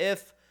 30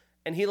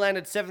 and he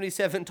landed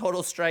 77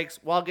 total strikes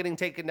while getting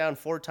taken down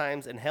 4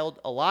 times and held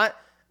a lot.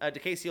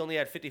 DeCasey only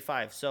had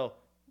 55, so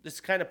this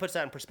kind of puts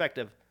that in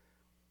perspective.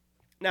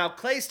 Now,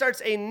 Clay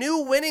starts a new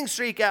winning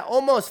streak at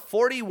almost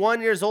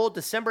 41 years old,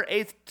 December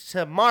 8th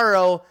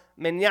tomorrow.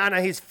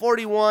 Mañana, he's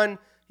 41.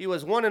 He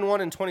was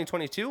 1-1 in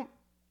 2022.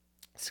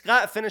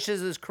 Scott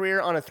finishes his career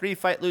on a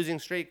 3-fight losing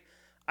streak.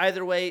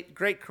 Either way,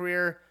 great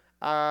career.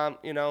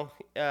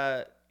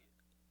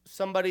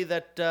 Somebody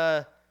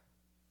that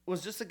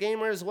was just a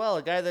gamer as well,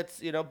 a guy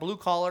that's, blue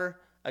collar,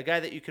 a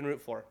guy that you can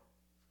root for.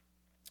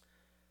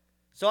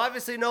 So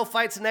obviously no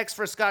fights next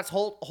for Scott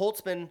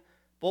Holtzman.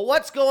 But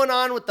what's going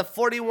on with the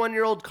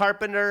 41-year-old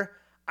Carpenter?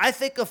 I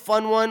think a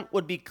fun one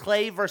would be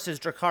Clay versus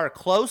Drakkar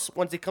Klose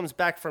once he comes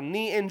back from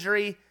knee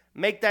injury.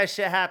 Make that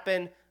shit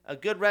happen. A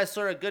good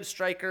wrestler, a good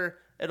striker.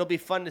 It'll be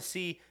fun to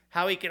see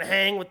how he can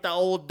hang with the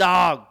old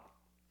dog.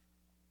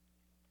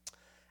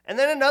 And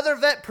then another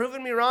vet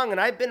proving me wrong, and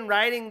I've been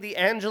riding the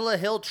Angela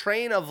Hill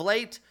train of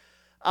late.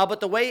 But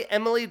the way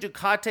Emily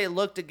Ducote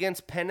looked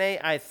against Penne,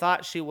 I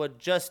thought she would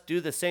just do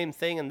the same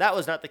thing, and that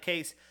was not the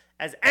case,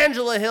 as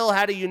Angela Hill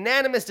had a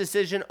unanimous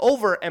decision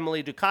over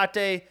Emily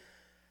Ducote.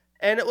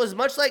 And it was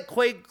much like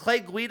Clay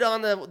Guida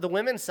on the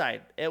women's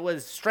side. It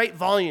was straight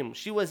volume.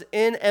 She was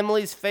in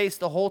Emily's face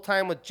the whole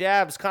time with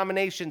jabs,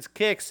 combinations,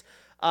 kicks,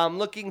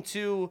 looking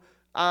to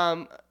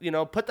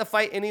put the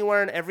fight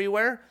anywhere and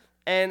everywhere.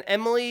 And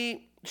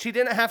Emily, she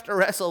didn't have to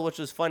wrestle, which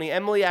was funny.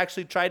 Emily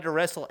actually tried to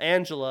wrestle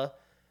Angela,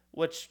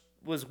 which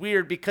was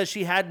weird because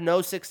she had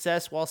no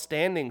success while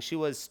standing. She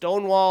was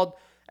stonewalled.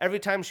 Every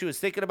time she was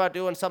thinking about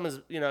doing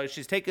something,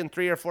 she's taken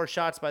 3 or 4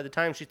 shots by the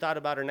time she thought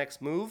about her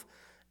next move.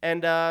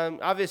 And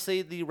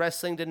obviously the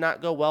wrestling did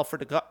not go well for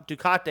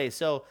Ducote.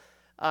 So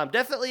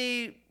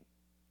definitely,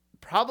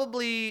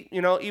 probably,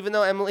 even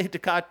though Emily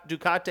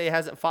Ducote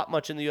hasn't fought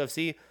much in the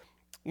UFC,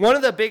 one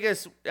of the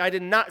biggest, I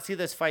did not see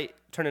this fight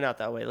turning out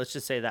that way. Let's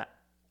just say that.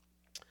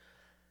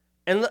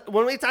 And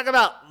when we talk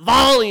about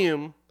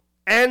volume,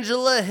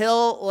 Angela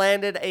Hill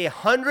landed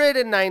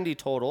 190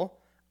 total,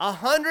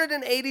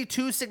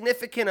 182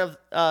 significant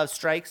of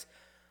strikes,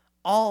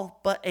 all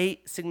but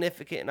 8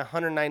 significant and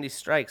 190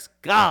 strikes.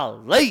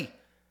 Golly!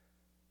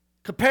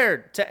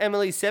 Compared to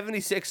Emily's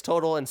 76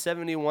 total and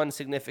 71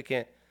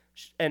 significant,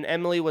 and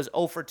Emily was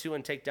 0 for 2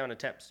 in takedown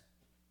attempts.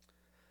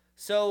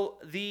 So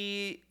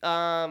the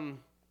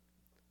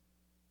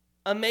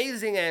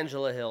amazing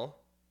Angela Hill,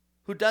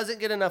 who doesn't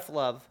get enough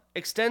love,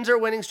 extends her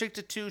winning streak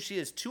to 2. She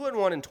is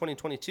 2-1 in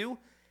 2022.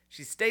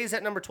 She stays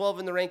at number 12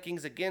 in the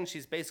rankings. Again,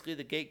 she's basically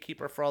the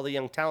gatekeeper for all the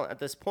young talent at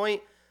this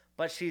point,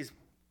 but she's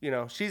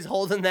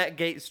holding that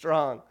gate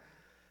strong.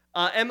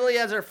 Emily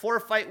has her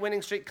 4-fight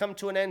winning streak come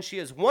to an end. She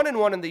is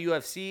 1-1 in the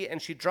UFC,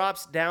 and she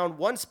drops down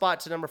 1 spot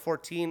to number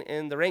 14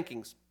 in the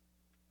rankings.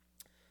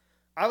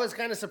 I was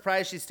kind of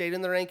surprised she stayed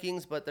in the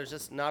rankings, but there's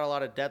just not a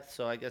lot of depth,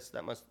 so I guess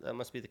that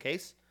must be the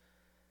case.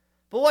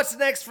 But what's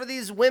next for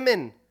these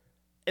women?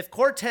 If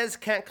Cortez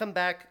can't come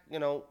back,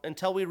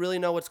 until we really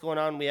know what's going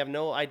on, we have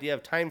no idea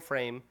of time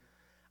frame.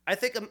 I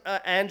think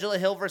Angela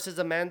Hill versus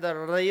Amanda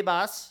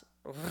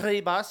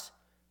Ribas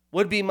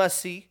would be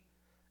must-see.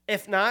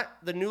 If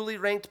not, the newly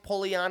ranked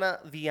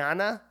Poliana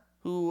Viana,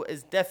 who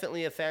is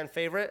definitely a fan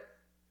favorite,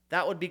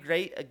 that would be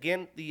great.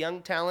 Again, the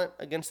young talent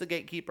against the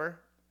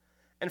gatekeeper.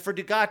 And for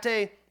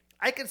Ducati,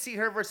 I could see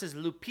her versus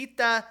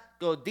Lupita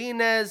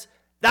Godinez.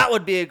 That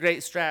would be a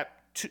great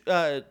strap.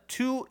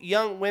 Two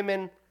young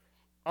women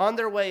on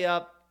their way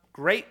up.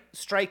 Great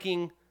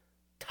striking,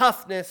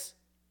 toughness.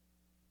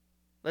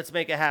 Let's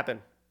make it happen.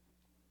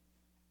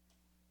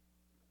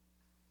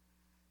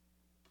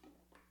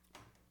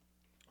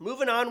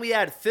 Moving on, we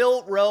had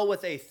Phil Rowe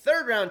with a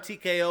third-round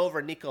TKO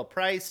over Nico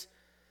Price.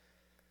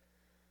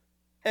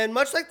 And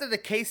much like the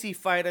DeCasey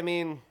fight, I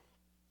mean,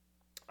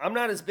 I'm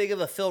not as big of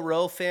a Phil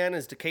Rowe fan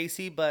as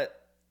DeCasey,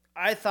 but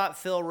I thought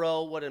Phil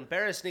Rowe would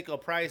embarrass Nico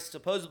Price.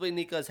 Supposedly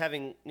Nico's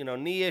having,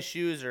 knee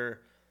issues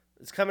or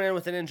is coming in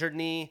with an injured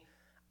knee.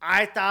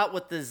 I thought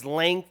with his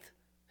length,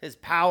 his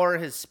power,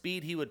 his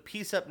speed, he would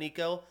piece up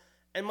Nico.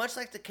 And much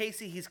like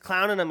DeCasey, he's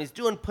clowning him. He's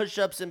doing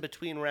push-ups in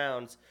between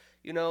rounds.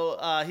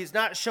 He's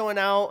not showing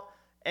out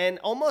and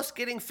almost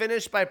getting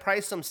finished by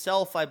Price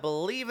himself. I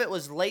believe it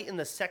was late in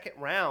the second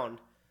round.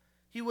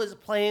 He was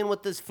playing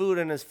with his food,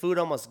 and his food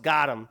almost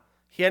got him.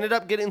 He ended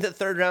up getting the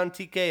third-round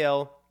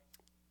TKO.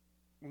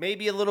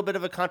 Maybe a little bit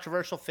of a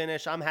controversial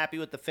finish. I'm happy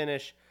with the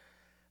finish.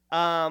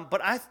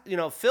 But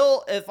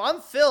Phil, if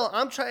I'm Phil,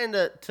 I'm trying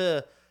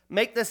to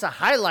make this a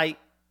highlight,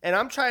 and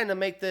I'm trying to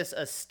make this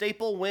a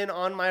staple win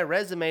on my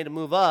resume to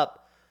move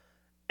up.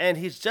 And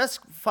he's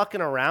just fucking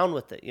around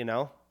with it,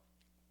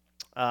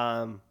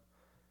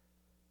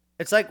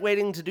 It's like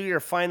waiting to do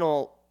your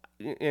final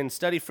and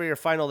study for your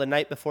final the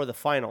night before the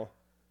final.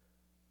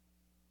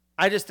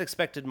 I just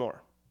expected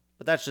more,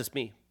 but that's just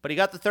me. But he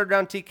got the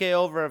third-round TKO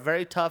over a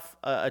very tough,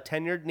 a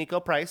tenured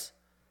Nico Price.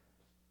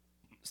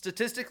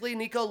 Statistically,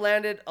 Nico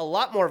landed a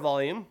lot more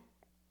volume.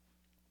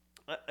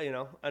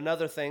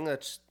 Another thing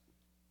that's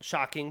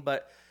shocking,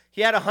 but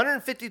he had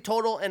 150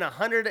 total and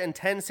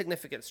 110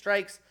 significant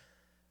strikes.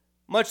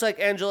 Much like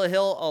Angela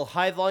Hill, a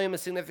high volume of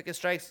significant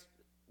strikes.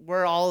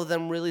 Were all of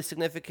them really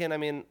significant? I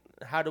mean,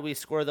 how do we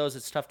score those?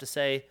 It's tough to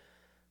say.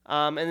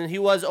 And then he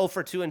was 0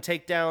 for 2 in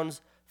takedowns.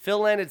 Phil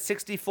landed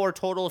 64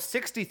 total,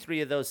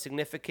 63 of those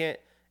significant,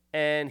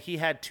 and he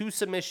had 2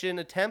 submission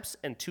attempts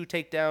and 2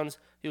 takedowns.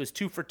 He was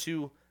 2 for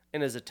 2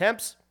 in his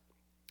attempts.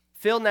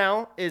 Phil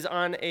now is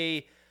on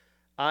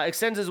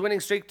extends his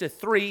winning streak to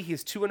 3.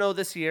 He's 2-0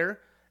 this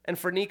year. And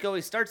for Nico,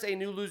 he starts a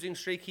new losing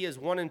streak. He is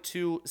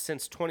 1-2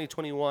 since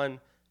 2021.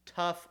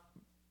 Tough,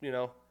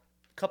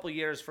 couple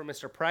years for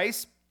Mr.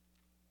 Price.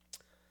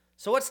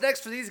 So what's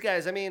next for these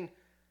guys? I mean,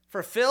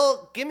 for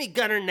Phil, give me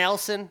Gunnar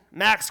Nelson,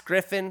 Max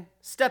Griffin,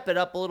 step it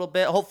up a little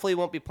bit. Hopefully he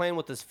won't be playing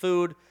with his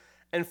food.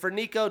 And for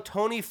Nico,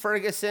 Tony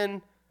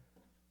Ferguson,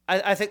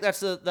 I think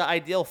that's the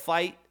ideal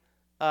fight.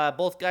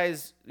 Both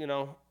guys,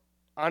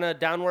 on a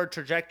downward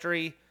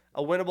trajectory,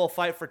 a winnable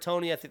fight for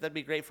Tony. I think that'd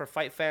be great for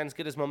fight fans,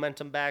 get his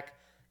momentum back.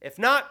 If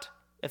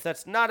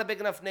that's not a big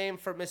enough name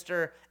for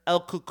Mr.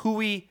 El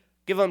Kukui,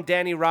 give him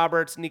Danny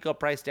Roberts, Nico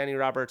Price, Danny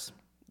Roberts.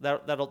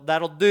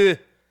 That'll do.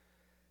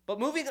 But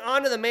moving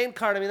on to the main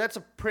card, I mean, that's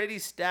a pretty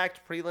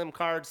stacked prelim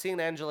card. Seeing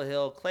Angela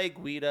Hill, Clay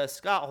Guida,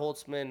 Scott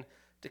Holtzman,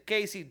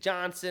 DeCasey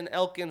Johnson,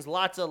 Elkins,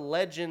 lots of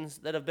legends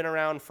that have been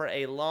around for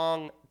a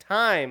long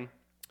time.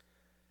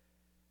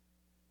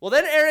 Well,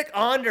 then Eric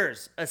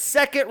Anders, a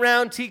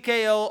second-round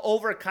TKO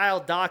over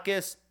Kyle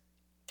Dawkins.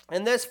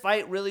 And this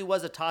fight really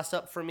was a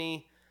toss-up for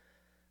me.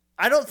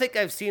 I don't think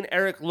I've seen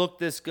Eric look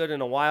this good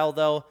in a while,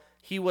 though.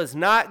 He was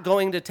not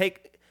going to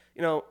take,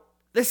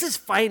 this is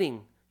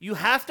fighting. You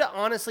have to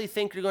honestly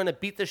think you're going to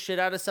beat the shit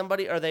out of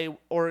somebody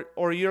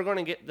or you're going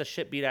to get the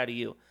shit beat out of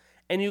you.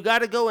 And you got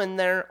to go in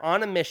there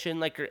on a mission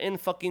like you're in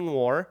fucking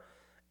war.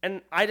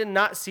 And I did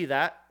not see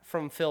that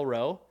from Phil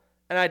Rowe.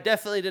 And I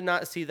definitely did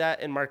not see that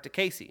in Mark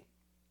DeCasey.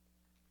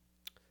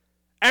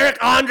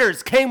 Eric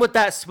Anders came with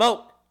that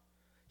smoke.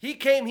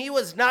 He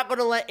was not going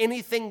to let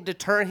anything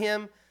deter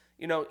him.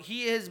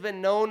 He has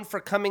been known for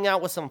coming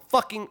out with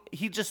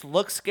he just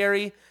looks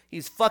scary.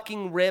 He's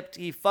fucking ripped.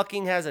 He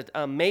fucking has an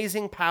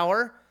amazing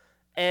power.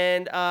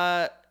 And,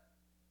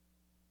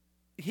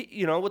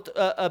 with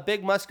a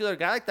big muscular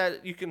guy like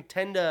that, you can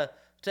tend to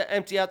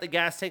empty out the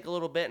gas tank a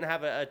little bit and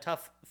have a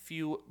tough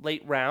few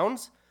late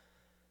rounds.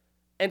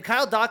 And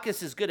Kyle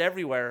Dawkins is good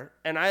everywhere.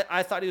 And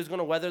I thought he was going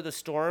to weather the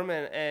storm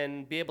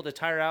and be able to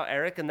tire out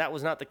Eric, and that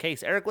was not the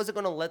case. Eric wasn't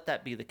going to let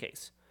that be the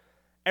case.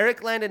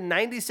 Eric landed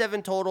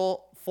 97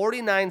 total,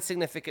 49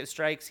 significant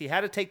strikes. He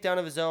had a takedown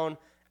of his own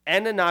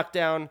and a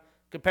knockdown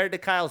compared to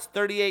Kyle's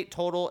 38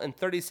 total and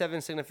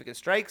 37 significant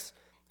strikes.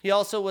 He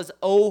also was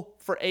 0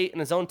 for 8 in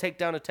his own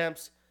takedown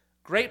attempts.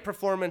 Great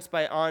performance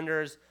by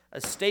Anders,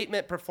 a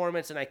statement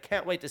performance, and I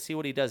can't wait to see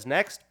what he does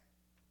next.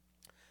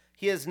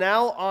 He is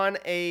now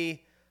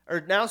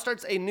now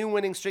starts a new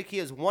winning streak. He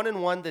is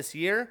 1-1 this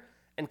year,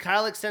 and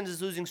Kyle extends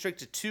his losing streak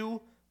to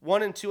 2,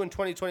 1-2 in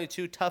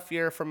 2022. Tough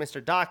year for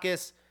Mr.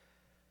 Dawkins.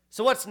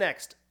 So what's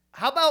next?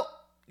 How about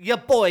your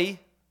boy,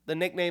 the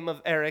nickname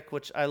of Eric,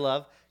 which I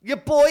love. Your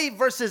boy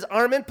versus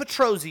Armin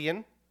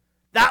Petrosian.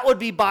 That would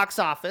be box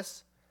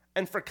office.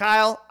 And for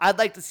Kyle, I'd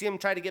like to see him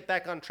try to get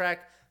back on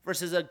track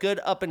versus a good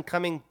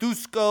up-and-coming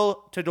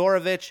Dusko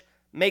Todorovic.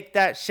 Make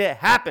that shit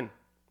happen.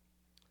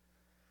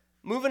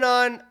 Moving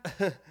on.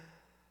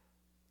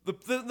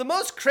 The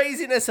most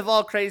craziness of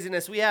all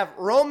craziness, we have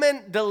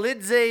Roman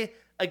Dolidze,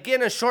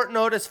 again a short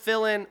notice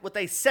fill-in with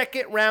a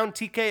second-round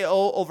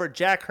TKO over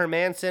Jack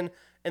Hermanson,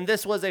 and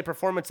this was a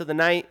performance of the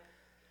night.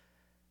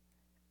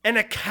 And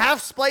a calf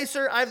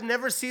splicer, I've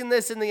never seen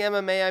this in the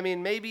MMA. I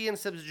mean, maybe in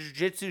some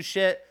jiu-jitsu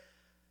shit,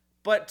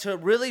 but to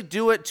really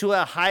do it to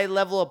a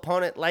high-level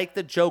opponent like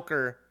the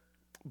Joker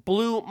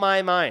blew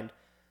my mind.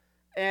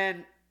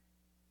 And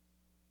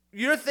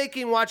you're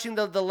thinking, watching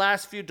the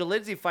last few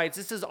Dolidze fights,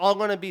 this is all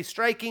going to be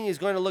striking. He's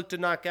going to look to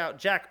knock out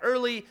Jack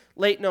early,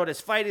 late notice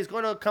fight. He's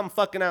going to come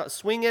fucking out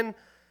swinging.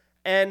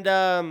 And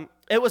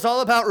it was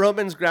all about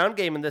Roman's ground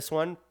game in this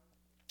one.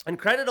 And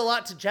credit a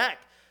lot to Jack.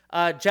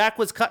 Jack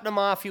was cutting him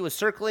off. He was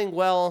circling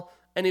well,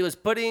 and he was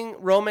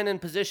putting Roman in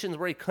positions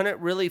where he couldn't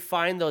really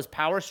find those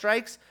power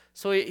strikes.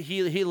 So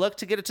he looked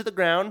to get it to the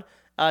ground.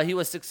 He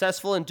was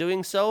successful in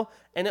doing so,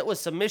 and it was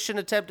submission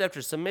attempt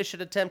after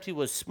submission attempt. He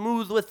was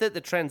smooth with it. The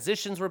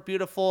transitions were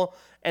beautiful,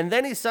 and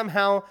then he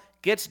somehow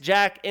gets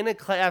Jack in a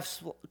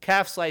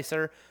calf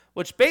slicer,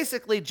 which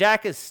basically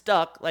Jack is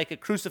stuck like a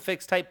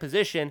crucifix type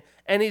position,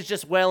 and he's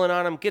just wailing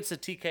on him, gets a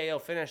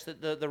TKO finish.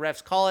 The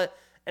refs call it,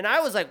 and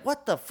I was like,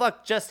 what the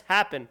fuck just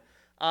happened?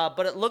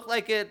 But it looked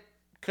like it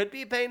could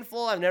be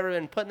painful. I've never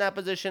been put in that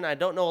position. I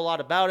don't know a lot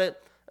about it.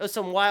 It was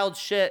some wild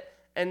shit,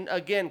 and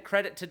again,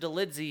 credit to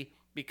Dolidze,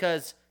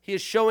 because he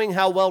is showing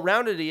how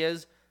well-rounded he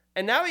is.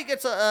 And now he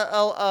gets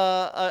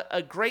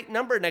a great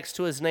number next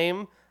to his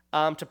name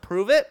to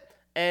prove it.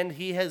 And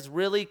he has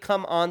really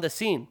come on the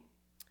scene.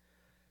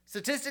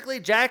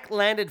 Statistically, Jack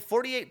landed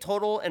 48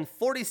 total and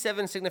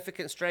 47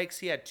 significant strikes.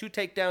 He had 2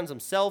 takedowns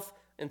himself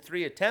in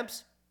 3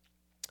 attempts.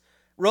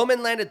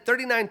 Roman landed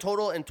 39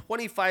 total and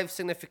 25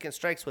 significant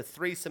strikes with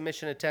 3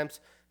 submission attempts.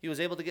 He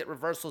was able to get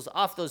reversals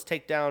off those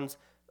takedowns,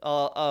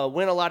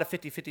 win a lot of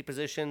 50-50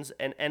 positions,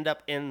 and end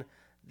up in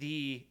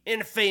the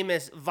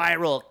infamous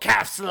viral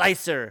calf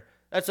slicer.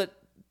 That's what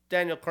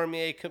Daniel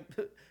Cormier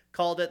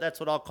called it. That's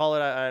what I'll call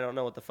it. I don't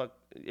know what the fuck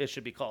it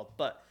should be called.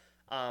 But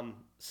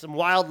some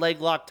wild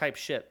leg lock type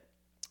shit.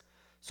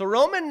 So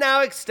Roman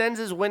now extends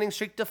his winning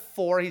streak to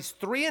 4. He's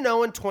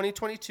 3-0 in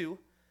 2022.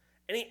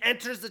 And he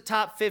enters the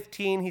top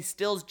 15. He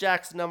steals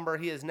Jack's number.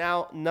 He is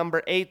now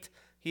number 8.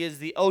 He is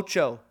the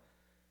Ocho.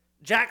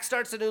 Jack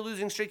starts a new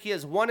losing streak. He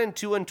is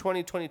 1-2 in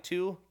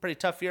 2022. Pretty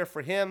tough year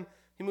for him.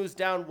 He moves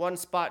down 1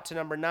 spot to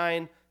number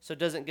 9, so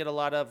doesn't get a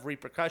lot of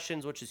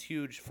repercussions, which is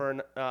huge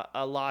for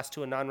a loss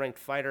to a non-ranked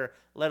fighter,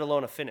 let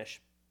alone a finish.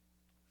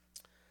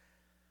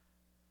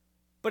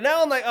 But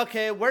now I'm like,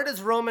 okay, where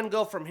does Roman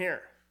go from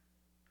here?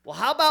 Well,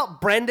 how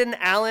about Brendan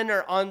Allen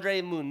or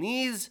Andre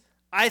Muniz?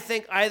 I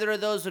think either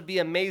of those would be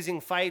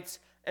amazing fights.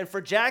 And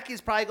for Jack,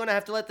 he's probably going to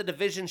have to let the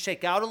division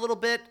shake out a little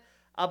bit.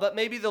 But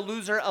maybe the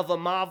loser of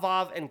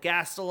Imavov and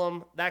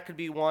Gastelum, that could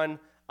be one.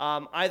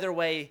 Either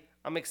way,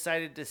 I'm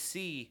excited to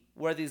see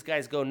where these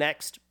guys go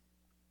next.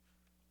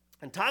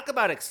 And talk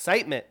about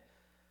excitement.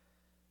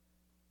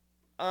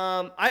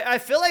 I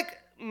feel like,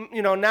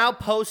 now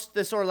post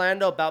this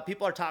Orlando bout,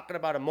 people are talking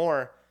about him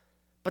more.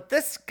 But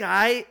this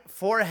guy,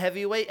 for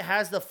heavyweight,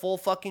 has the full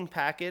fucking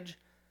package.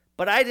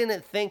 But I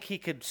didn't think he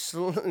could,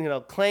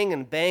 clang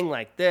and bang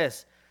like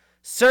this.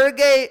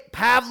 Sergey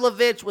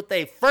Pavlovich with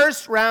a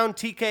first-round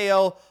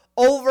TKO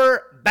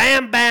over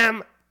Bam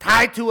Bam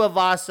Tai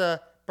Tuivasa.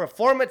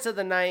 Performance of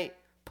the night.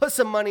 Put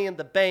some money in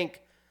the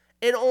bank.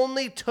 It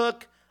only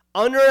took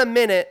under a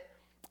minute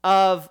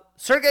of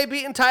Sergey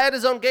beating Tai at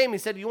his own game. He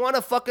said, you want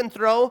to fucking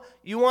throw?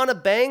 You want to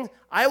bang?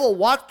 I will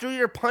walk through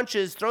your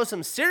punches, throw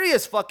some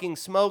serious fucking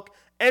smoke,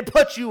 and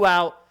put you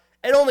out.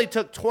 It only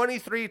took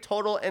 23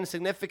 total and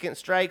significant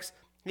strikes.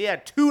 He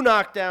had 2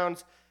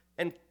 knockdowns,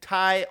 and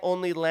Tai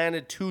only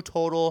landed 2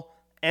 total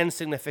and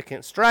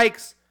significant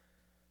strikes.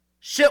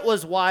 Shit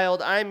was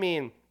wild. I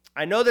mean,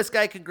 I know this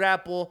guy can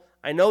grapple.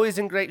 I know he's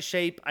in great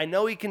shape. I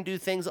know he can do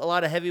things a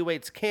lot of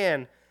heavyweights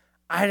can.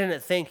 I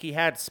didn't think he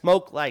had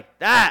smoke like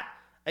that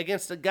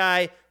against a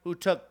guy who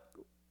took,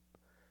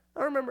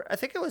 I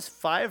think it was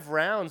 5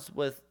 rounds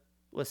with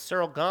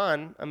Cyril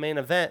Gane, a main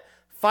event.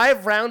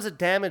 5 rounds of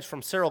damage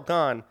from Cyril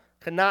Gane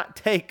could not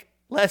take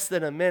less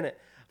than a minute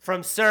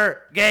from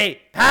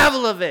Sergey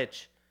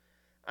Pavlovich.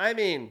 I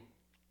mean,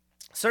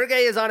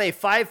 Sergey is on a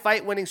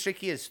 5-fight winning streak.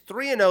 He is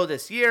 3-0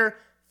 this year,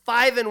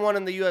 5-1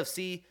 in the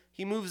UFC.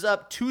 He moves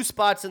up 2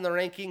 spots in the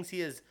rankings.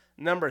 He is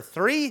number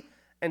 3,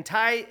 and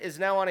Tai is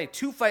now on a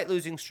 2-fight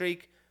losing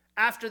streak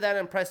after that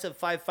impressive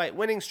 5-fight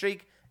winning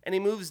streak, and he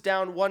moves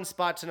down 1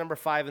 spot to number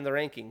 5 in the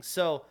rankings.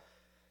 So,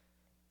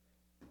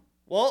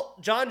 well,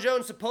 John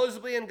Jones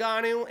supposedly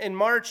Ngannou in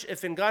March.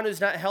 If Ngannou's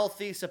not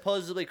healthy,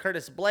 supposedly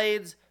Curtis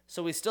Blades.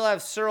 So we still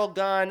have Cyril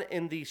Gane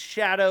in the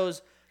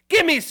shadows.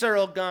 Give me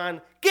Cyril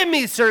Gane. Give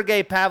me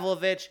Sergey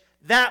Pavlovich.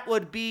 That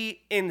would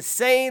be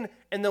insane.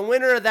 And the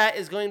winner of that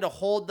is going to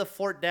hold the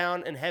fort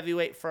down in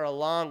heavyweight for a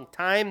long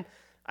time.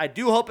 I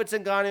do hope it's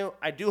Ngannou.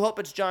 I do hope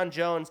it's Jon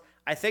Jones.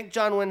 I think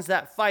Jon wins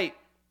that fight.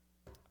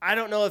 I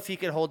don't know if he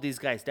can hold these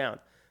guys down.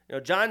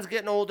 Jon's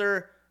getting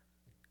older.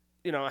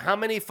 How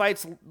many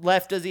fights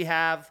left does he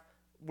have?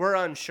 We're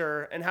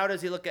unsure. And how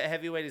does he look at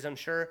heavyweight? He's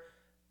unsure.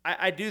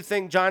 I do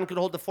think Jon could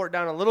hold the fort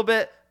down a little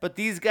bit, but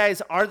these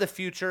guys are the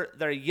future.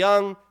 They're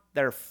young.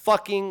 They're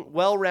fucking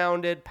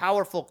well-rounded,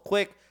 powerful,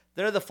 quick.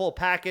 They're the full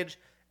package,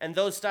 and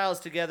those styles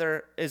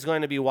together is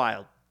going to be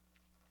wild.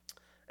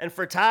 And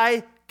for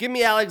Tai, give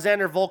me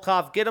Alexander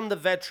Volkov. Get him the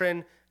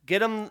veteran.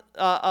 Get him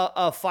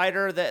a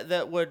fighter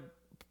that would,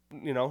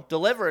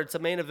 deliver. It's a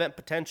main event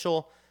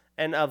potential,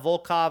 and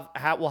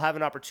Volkov will have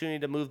an opportunity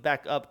to move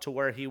back up to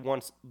where he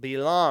once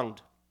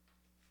belonged.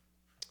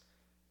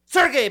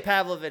 Sergey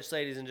Pavlovich,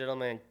 ladies and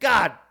gentlemen.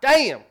 God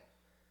damn.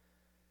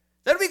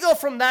 Then we go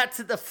from that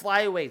to the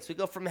flyweights. We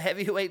go from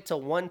heavyweight to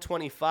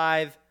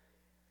 125.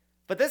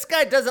 But this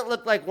guy doesn't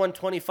look like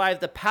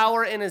 125. The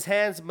power in his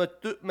hands.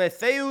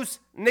 Matheus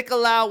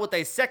Nicolau with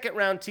a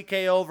second-round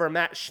TKO over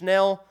Matt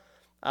Schnell.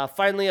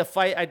 Finally a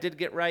fight I did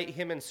get right.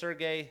 Him and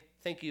Sergey.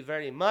 Thank you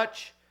very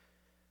much.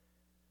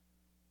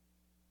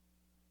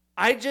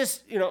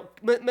 Matheus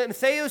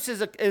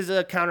is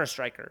a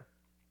counter-striker.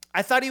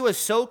 I thought he was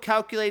so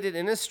calculated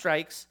in his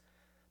strikes,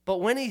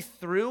 but when he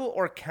threw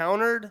or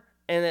countered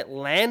and it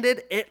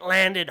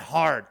landed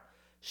hard.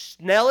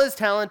 Schnell is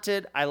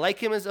talented. I like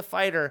him as a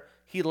fighter.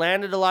 He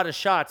landed a lot of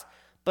shots,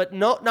 but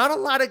not a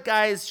lot of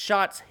guys'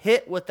 shots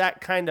hit with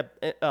that kind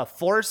of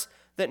force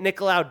that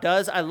Nicolau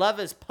does. I love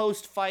his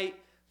post-fight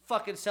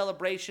fucking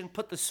celebration.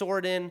 Put the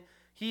sword in.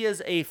 He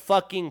is a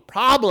fucking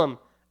problem,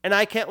 and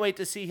I can't wait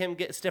to see him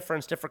get stiffer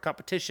and stiffer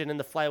competition in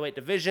the flyweight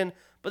division.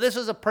 But this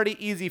was a pretty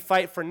easy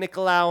fight for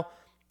Nicolau.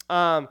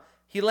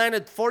 He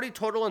landed 40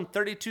 total and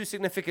 32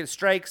 significant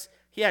strikes.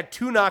 He had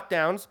 2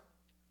 knockdowns.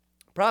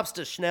 Props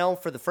to Schnell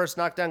for the first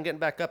knockdown getting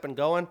back up and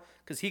going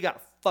because he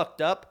got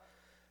fucked up.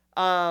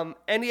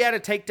 And he had a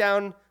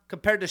takedown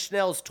compared to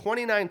Schnell's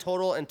 29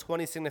 total and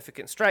 20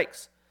 significant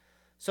strikes.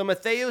 So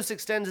Matheus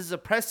extends his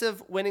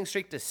impressive winning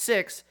streak to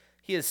 6.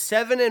 He is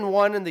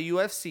 7-1 in the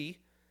UFC.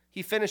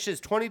 He finishes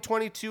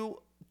 2022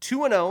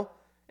 2-0,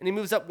 and he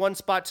moves up 1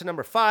 spot to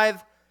number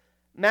 5.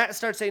 Matt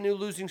starts a new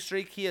losing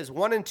streak. He is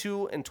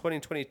 1-2 in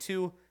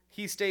 2022.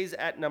 He stays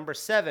at number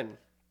 7.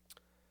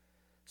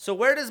 So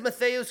where does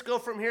Matheus go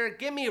from here?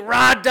 Give me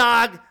Raw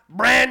Dog,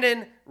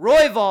 Brandon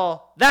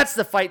Royval. That's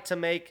the fight to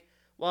make.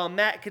 While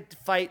Matt could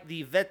fight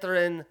the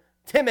veteran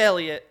Tim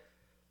Elliott.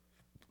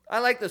 I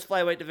like this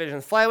flyweight division.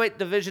 The flyweight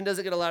division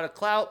doesn't get a lot of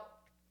clout.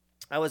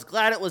 I was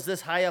glad it was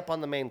this high up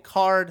on the main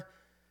card.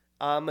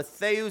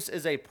 Matheus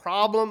is a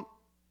problem.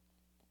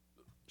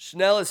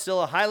 Schnell is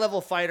still a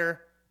high-level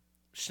fighter.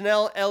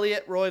 Schnell,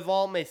 Elliott,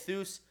 Royval,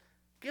 Matheus.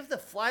 Give the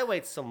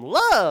flyweights some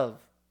love.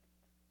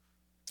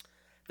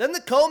 Then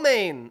the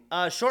co-main.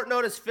 Short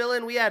notice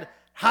fill-in. We had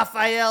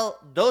Rafael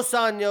Dos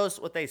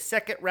Anjos with a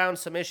second-round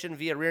submission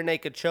via rear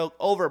naked choke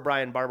over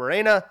Bryan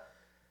Barberena.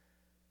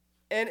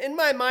 And in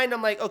my mind,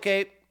 I'm like,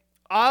 okay,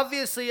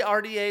 obviously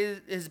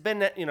RDA has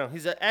been,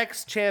 he's an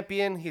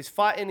ex-champion. He's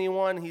fought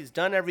anyone. He's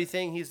done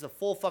everything. He's the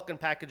full fucking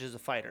package as a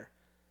fighter.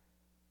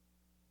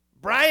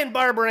 Bryan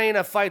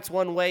Barberena fights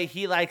one way.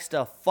 He likes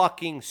to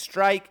fucking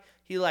strike.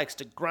 He likes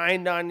to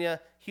grind on you.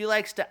 He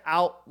likes to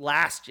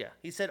outlast you.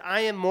 He said,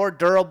 I am more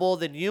durable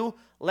than you.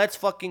 Let's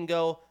fucking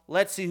go.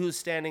 Let's see who's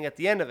standing at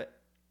the end of it.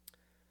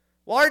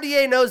 Well,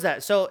 RDA knows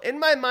that. So in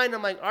my mind,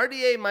 I'm like,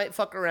 RDA might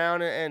fuck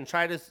around and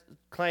try to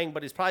clang,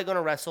 but he's probably going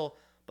to wrestle.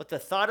 But the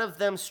thought of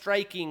them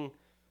striking,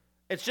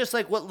 it's just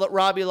like what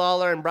Robbie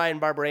Lawler and Bryan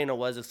Barberena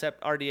was,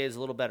 except RDA is a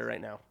little better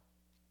right now.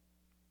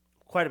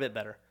 Quite a bit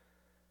better.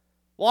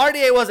 Well,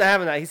 RDA wasn't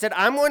having that. He said,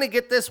 I'm going to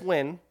get this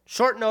win.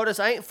 Short notice.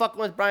 I ain't fucking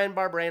with Bryan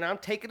Barberena. I'm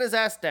taking his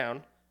ass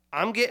down.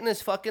 I'm getting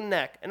his fucking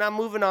neck, and I'm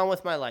moving on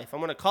with my life. I'm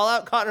going to call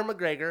out Conor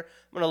McGregor.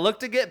 I'm going to look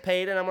to get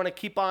paid, and I'm going to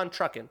keep on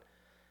trucking.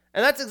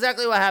 And that's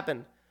exactly what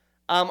happened.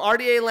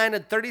 RDA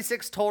landed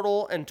 36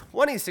 total and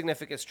 20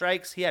 significant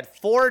strikes. He had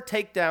 4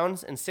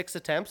 takedowns in 6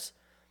 attempts,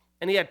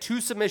 and he had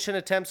 2 submission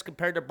attempts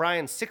compared to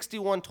Bryan's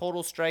 61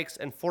 total strikes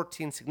and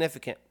 14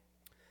 significant.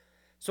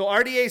 So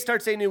RDA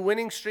starts a new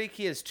winning streak.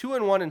 He is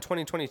 2-1 in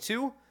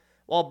 2022,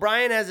 while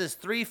Bryan has his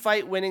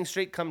 3-fight winning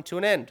streak come to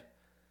an end.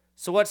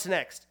 So what's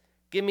next?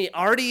 Give me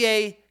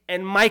RDA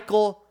and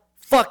Michael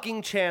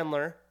fucking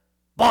Chandler.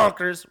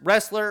 Bonkers.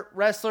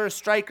 Wrestler,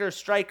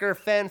 striker,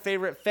 fan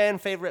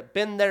favorite.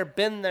 Been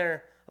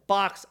there.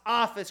 Box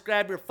office,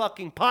 grab your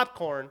fucking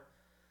popcorn.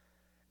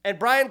 And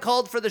Bryan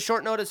called for the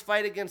short notice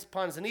fight against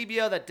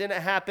Ponzinibbio. That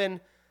didn't happen.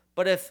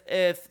 But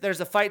if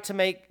there's a fight to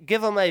make,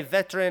 give him a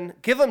veteran.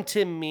 Give him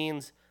Tim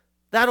Means.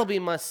 That'll be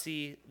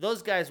must-see.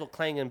 Those guys will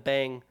clang and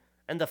bang,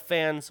 and the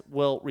fans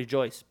will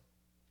rejoice.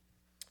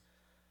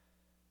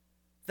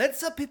 Then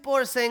some people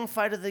are saying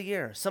fight of the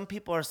year. Some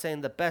people are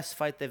saying the best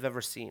fight they've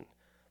ever seen.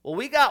 Well,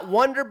 we got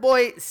Wonder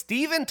Boy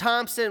Stephen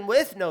Thompson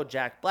with no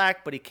Jack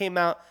Black, but he came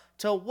out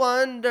to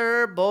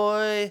Wonder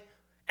Boy,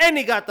 and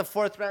he got the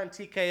 4th round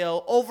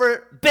TKO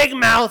over Big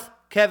Mouth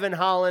Kevin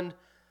Holland.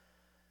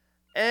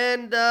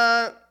 And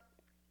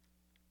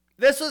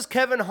this was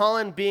Kevin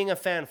Holland being a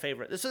fan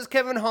favorite. This was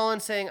Kevin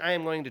Holland saying, I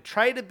am going to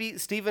try to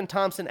beat Stephen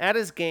Thompson at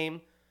his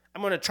game.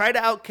 I'm going to try to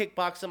out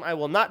kickbox him. I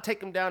will not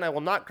take him down. I will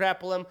not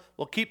grapple him.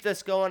 We'll keep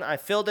this going. I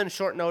filled in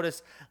short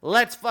notice.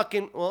 Well,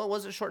 it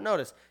wasn't short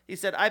notice. He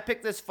said, I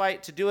picked this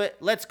fight to do it.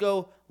 Let's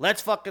go.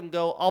 Let's fucking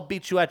go. I'll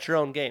beat you at your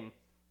own game.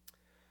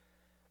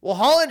 Well,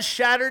 Holland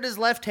shattered his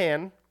left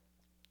hand,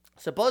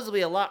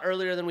 supposedly a lot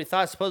earlier than we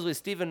thought. Supposedly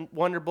Stephen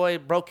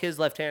Wonderboy broke his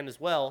left hand as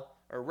well,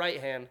 or right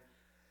hand.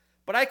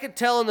 But I could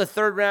tell in the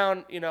third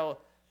round,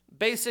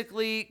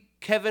 basically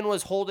Kevin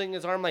was holding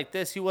his arm like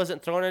this. He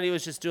wasn't throwing it. He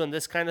was just doing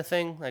this kind of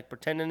thing, like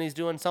pretending he's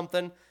doing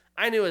something.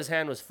 I knew his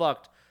hand was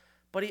fucked.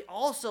 But he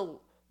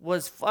also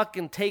was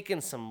fucking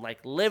taking some like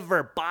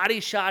liver body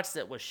shots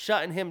that was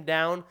shutting him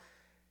down.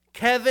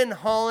 Kevin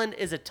Holland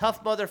is a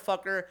tough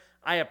motherfucker.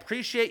 I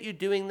appreciate you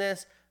doing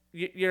this.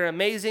 You're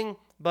amazing.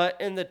 But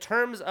in the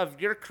terms of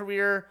your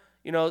career,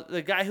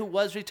 the guy who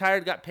was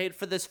retired got paid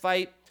for this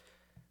fight.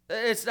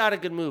 It's not a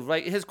good move.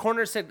 Like his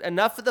corner said,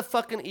 enough of the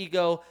fucking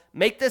ego.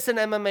 Make this an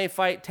MMA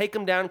fight. Take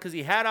him down because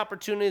he had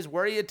opportunities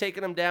where he had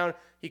taken him down.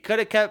 He could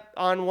have kept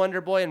on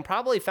Wonderboy and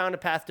probably found a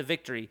path to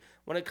victory.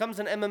 When it comes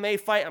to an MMA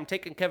fight, I'm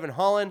taking Kevin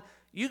Holland.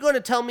 You going to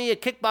tell me a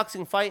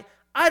kickboxing fight?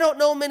 I don't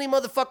know many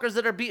motherfuckers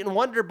that are beating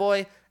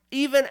Wonderboy.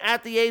 Even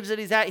at the age that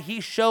he's at, he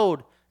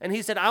showed. And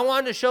he said, I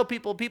wanted to show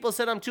people. People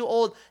said I'm too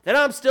old. That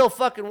I'm still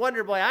fucking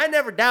Wonderboy. I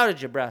never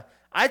doubted you, bruh.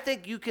 I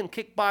think you can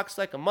kickbox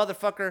like a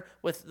motherfucker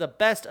with the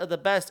best of the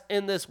best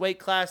in this weight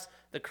class,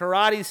 the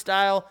karate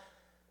style.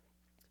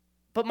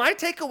 But my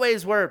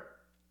takeaways were,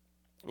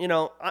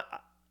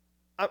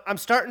 I'm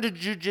starting to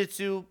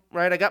jiu-jitsu,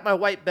 right? I got my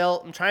white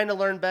belt. I'm trying to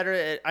learn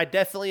better. I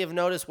definitely have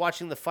noticed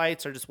watching the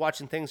fights or just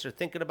watching things or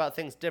thinking about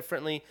things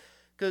differently.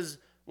 Because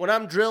when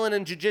I'm drilling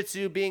in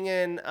jiu-jitsu, being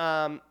in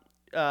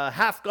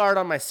half guard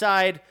on my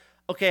side,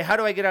 okay, how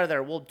do I get out of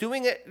there? Well,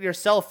 doing it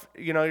yourself,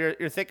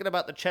 you're thinking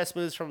about the chess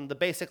moves from the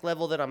basic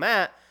level that I'm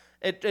at.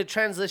 It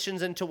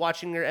transitions into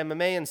watching your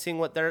MMA and seeing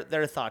what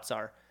their thoughts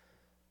are.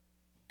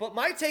 But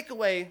my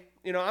takeaway,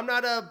 I'm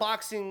not a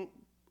boxing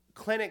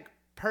clinic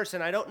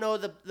person. I don't know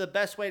the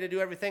best way to do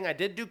everything. I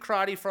did do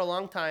karate for a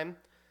long time.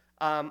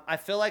 I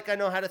feel like I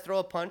know how to throw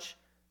a punch.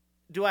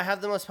 Do I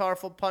have the most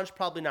powerful punch?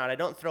 Probably not. I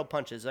don't throw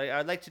punches.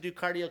 I'd like to do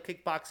cardio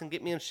kickboxing,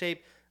 get me in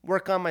shape,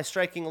 work on my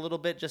striking a little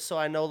bit just so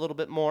I know a little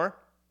bit more.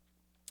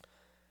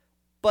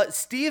 But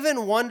Stephen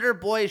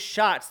Wonderboy's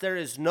shots, there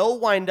is no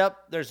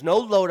wind-up, there's no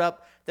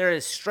load-up, they're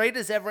as straight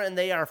as ever, and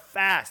they are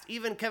fast.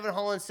 Even Kevin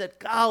Holland said,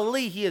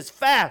 golly, he is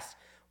fast.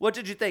 What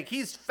did you think?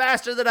 He's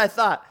faster than I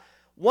thought.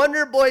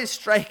 Wonderboy's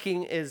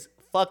striking is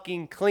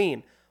fucking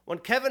clean. When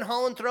Kevin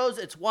Holland throws,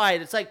 it's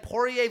wide. It's like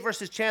Poirier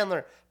versus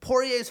Chandler.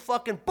 Poirier's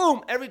fucking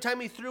boom. Every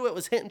time he threw it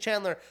was hitting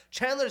Chandler.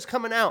 Chandler's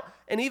coming out.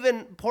 And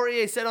even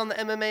Poirier said on the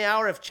MMA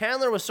Hour, if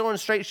Chandler was throwing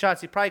straight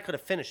shots, he probably could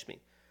have finished me.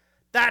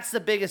 That's the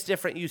biggest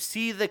difference. You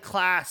see the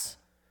class,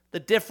 the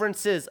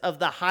differences of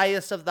the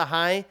highest of the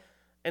high.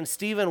 And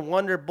Stephen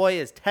Wonderboy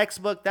is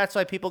textbook. That's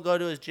why people go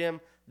to his gym.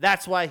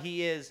 That's why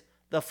he is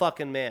the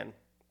fucking man.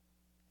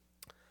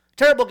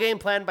 Terrible game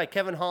plan by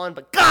Kevin Holland,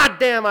 but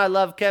goddamn, I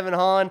love Kevin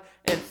Holland,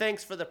 and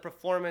thanks for the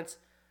performance.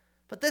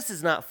 But this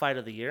is not fight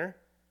of the year.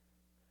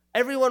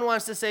 Everyone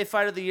wants to say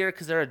fight of the year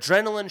because their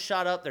adrenaline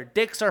shot up, their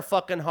dicks are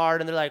fucking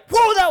hard, and they're like,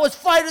 whoa, that was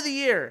fight of the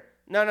year.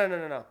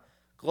 No.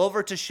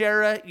 Glover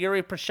Teixeira,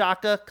 Yuri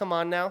Prochazka, come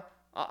on now.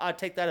 I'd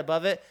take that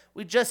above it.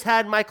 We just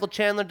had Michael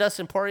Chandler,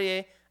 Dustin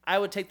Poirier. I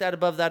would take that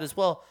above that as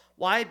well.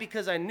 Why?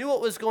 Because I knew what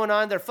was going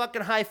on. They're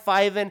fucking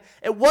high-fiving.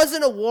 It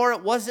wasn't a war.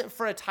 It wasn't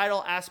for a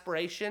title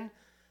aspiration.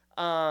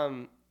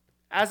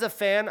 As a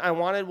fan, I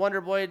wanted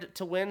Wonderboy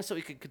to win so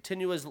he could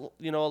continue his,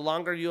 a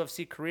longer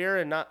UFC career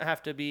and not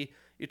have to be,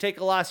 you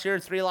take a loss here,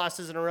 3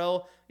 losses in a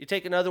row. You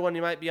take another one,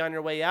 you might be on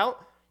your way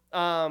out.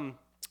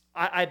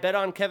 I bet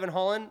on Kevin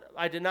Holland.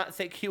 I did not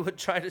think he would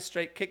try to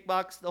straight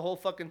kickbox the whole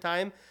fucking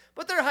time.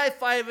 But they're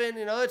high-fiving.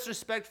 It's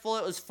respectful.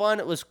 It was fun.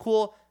 It was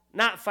cool.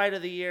 Not fight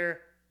of the year.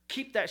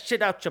 Keep that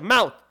shit out your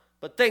mouth.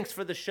 But thanks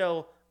for the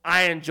show.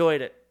 I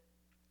enjoyed it.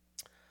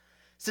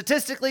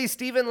 Statistically,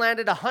 Stephen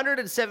landed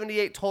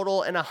 178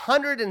 total and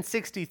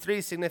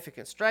 163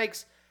 significant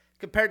strikes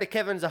compared to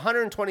Kevin's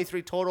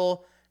 123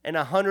 total and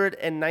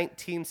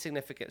 119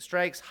 significant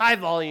strikes. High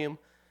volume.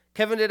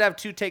 Kevin did have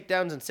 2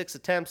 takedowns and 6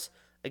 attempts.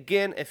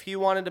 Again, if he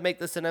wanted to make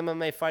this an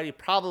MMA fight, he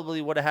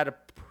probably would have had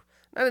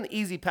not an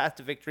easy path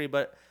to victory,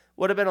 but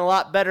would have been a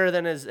lot better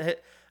than his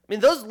hit.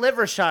 Those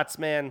liver shots,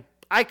 man,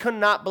 I could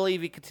not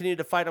believe he continued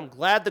to fight. I'm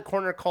glad the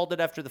corner called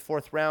it after the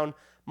 4th round.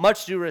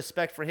 Much due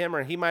respect for him,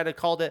 or he might have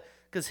called it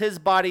because his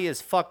body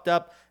is fucked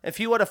up. If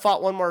he would have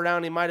fought one more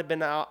round, he might have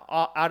been out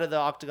of the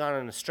octagon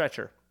on a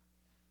stretcher.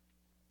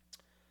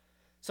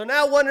 So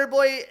now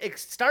Wonderboy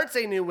starts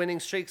a new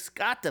winning streak. It's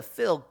got to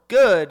feel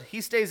good.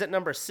 He stays at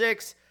number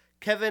 6.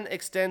 Kevin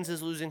extends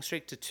his losing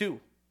streak to 2.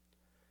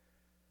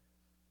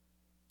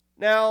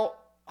 Now,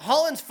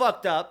 Holland's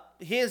fucked up.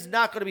 He is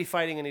not going to be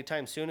fighting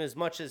anytime soon, as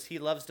much as he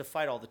loves to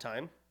fight all the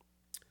time.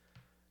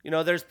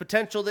 There's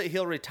potential that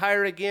he'll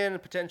retire again,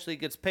 potentially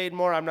gets paid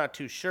more. I'm not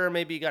too sure.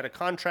 Maybe he got a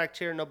contract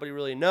here. Nobody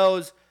really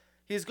knows.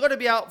 He's going to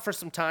be out for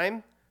some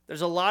time.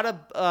 There's a lot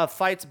of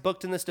fights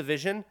booked in this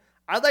division.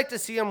 I'd like to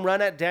see him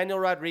run at Daniel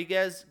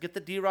Rodriguez, get the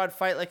D-Rod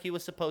fight like he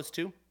was supposed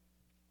to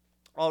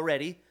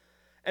already.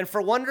 And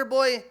for Wonder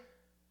Boy,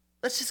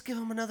 let's just give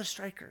him another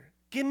striker.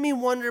 Give me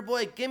Wonder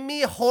Boy. Give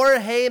me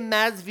Jorge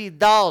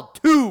Masvidal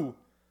 2.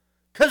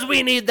 Because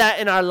we need that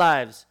in our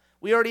lives.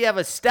 We already have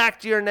a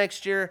stacked year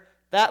next year.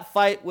 That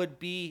fight would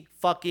be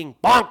fucking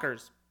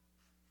bonkers.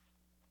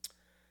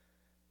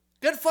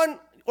 Good fun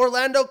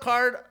Orlando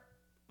card.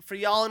 For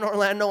y'all in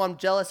Orlando, I'm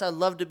jealous. I'd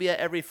love to be at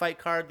every fight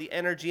card. The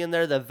energy in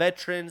there, the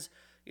veterans.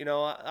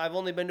 I've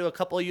only been to a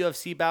couple of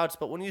UFC bouts,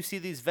 but when you see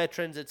these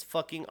veterans, it's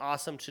fucking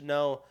awesome to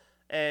know.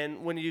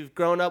 And when you've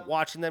grown up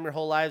watching them your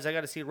whole lives, I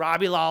got to see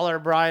Robbie Lawler,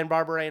 Brian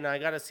Barberena. I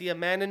got to see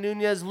Amanda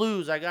Nunes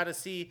lose. I got to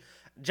see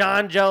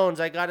John Jones.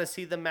 I got to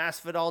see the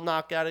Masvidal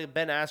knockout of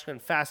Ben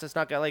Askren, fastest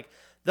knockout. Like,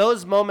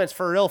 those moments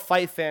for real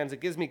fight fans,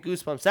 it gives me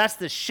goosebumps. That's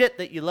the shit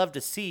that you love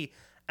to see.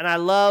 And I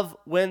love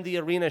when the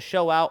arenas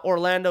show out.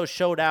 Orlando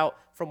showed out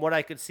from what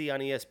I could see on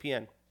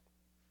ESPN.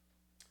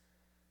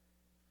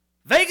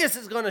 Vegas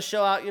is going to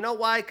show out. You know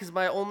why? Because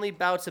my only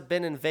bouts have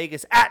been in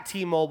Vegas at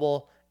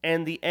T-Mobile,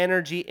 and the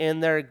energy in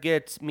there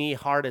gets me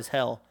hard as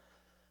hell.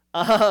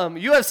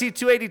 UFC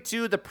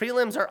 282, the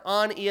prelims are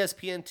on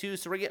ESPN2,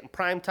 so we're getting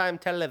primetime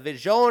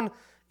television,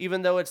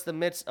 even though it's the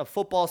midst of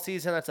football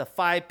season. That's a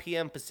 5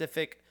 p.m.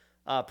 Pacific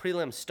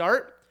prelim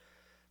start.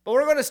 But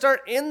we're going to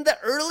start in the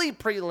early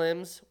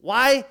prelims.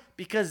 Why?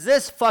 Because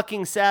this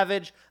fucking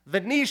savage,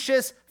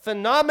 Vinicius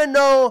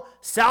Fenomeno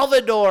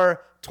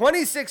Salvador,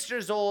 26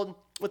 years old,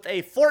 with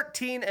a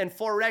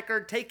 14-4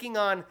 record, taking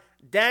on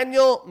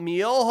Daniel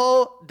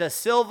Miojo da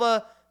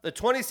Silva, the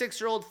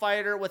 26-year-old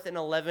fighter with an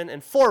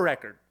 11-4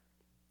 record.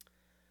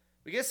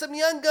 We get some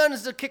young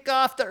guns to kick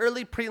off the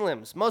early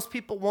prelims. Most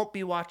people won't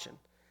be watching.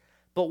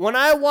 But when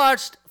I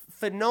watched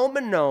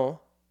Fenomeno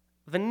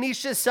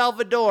Vinicius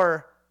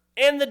Salvador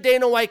in the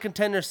Dana White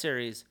Contender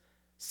Series,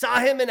 saw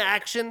him in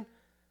action.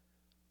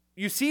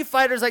 You see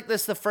fighters like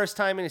this the first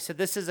time, and he said,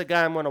 this is a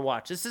guy I'm going to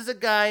watch. This is a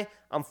guy,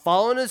 I'm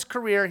following his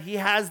career. He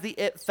has the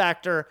it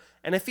factor,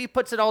 and if he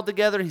puts it all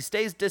together, he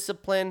stays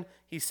disciplined,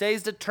 he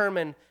stays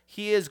determined,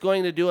 he is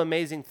going to do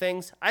amazing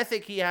things. I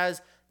think he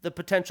has the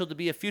potential to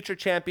be a future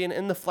champion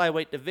in the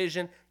flyweight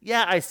division.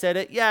 Yeah, I said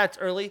it. Yeah, it's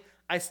early.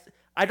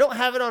 I don't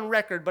have it on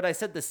record, but I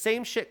said the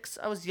same shit 'cause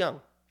I was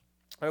young.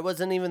 There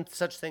wasn't even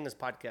such thing as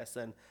podcasts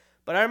then.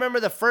 But I remember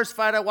the first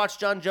fight I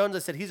watched John Jones, I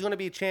said he's going to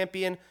be a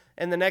champion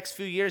in the next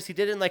few years. He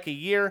did it in like a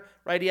year,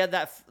 right? He had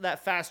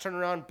that fast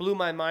turnaround, blew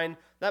my mind.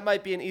 That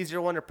might be an easier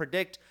one to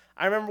predict.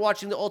 I remember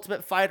watching The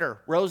Ultimate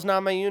Fighter, Rose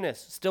Namajunas,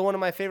 still one of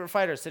my favorite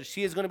fighters, said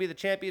she is going to be the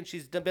champion.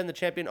 She's been the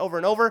champion over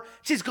and over.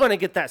 She's going to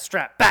get that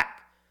strap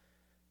back.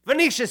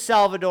 Vinicius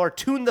Salvador,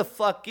 tune the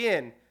fuck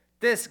in.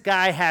 This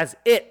guy has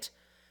it.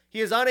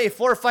 He is on a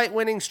 4-fight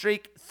winning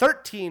streak.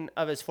 13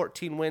 of his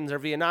 14 wins are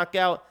via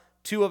knockout.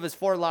 2 of his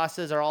 4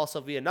 losses are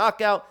also via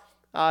knockout.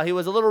 He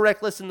was a little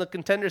reckless in the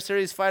Contender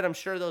Series fight. I'm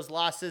sure those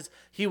losses,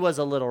 he was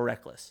a little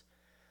reckless.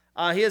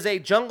 He is a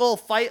Jungle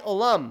Fight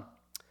alum.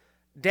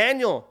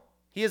 Daniel,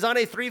 he is on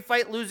a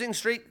 3-fight losing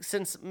streak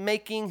since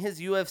making his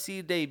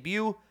UFC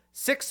debut.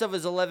 6 of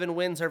his 11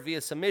 wins are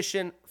via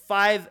submission,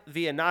 5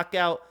 via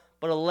knockout,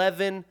 but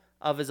 11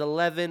 of his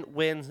 11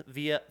 wins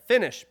via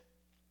finish.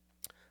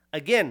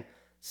 Again,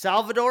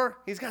 Salvador,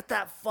 he's got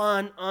that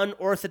fun,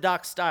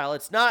 unorthodox style.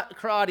 It's not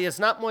karate, it's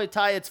not Muay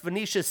Thai, it's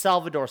Vinicius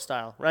Salvador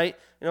style, right?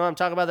 You know, I'm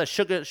talking about the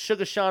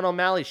Sugar Sean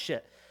O'Malley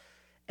shit.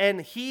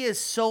 And he is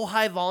so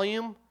high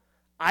volume,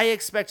 I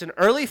expect an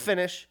early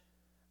finish.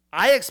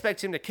 I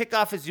expect him to kick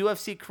off his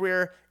UFC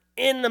career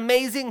in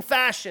amazing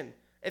fashion.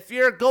 If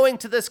you're going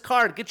to this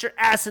card, get your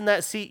ass in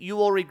that seat. You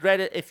will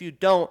regret it if you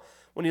don't.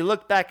 When you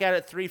look back at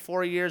it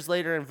 3-4 years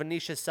later and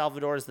Vinicius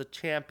Salvador is the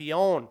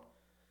champion.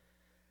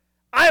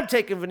 I'm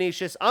taking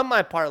Vinicius on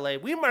my parlay.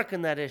 We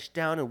marking that ish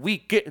down and we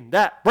getting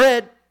that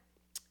bread.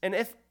 And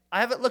if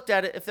I haven't looked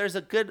at it, if there's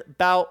a good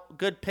bout,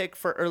 good pick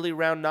for early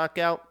round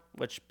knockout,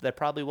 which there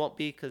probably won't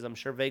be because I'm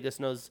sure Vegas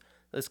knows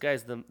this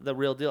guy's the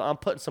real deal, I'm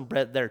putting some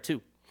bread there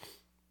too.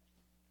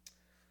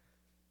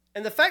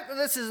 And the fact that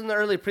this is in the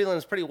early prelim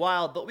is pretty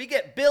wild, but we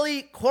get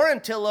Billy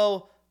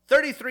Quarantillo,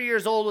 33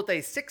 years old with a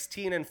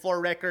 16-4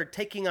 record,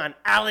 taking on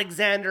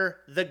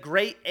Alexander the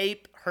Great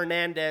Ape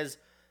Hernandez,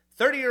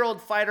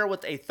 30-year-old fighter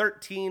with a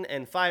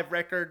 13-5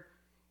 record.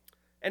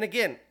 And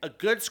again, a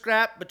good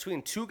scrap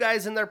between two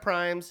guys in their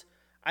primes.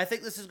 I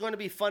think this is going to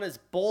be fun as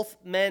both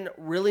men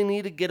really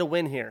need to get a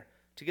win here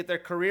to get their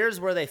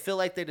careers where they feel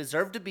like they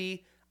deserve to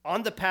be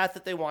on the path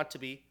that they want to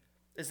be.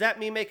 Is that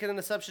me making an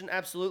assumption?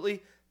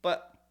 Absolutely.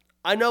 But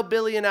I know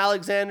Billy and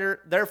Alexander,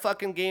 they're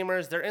fucking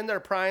gamers. They're in their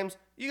primes.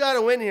 You got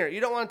to win here.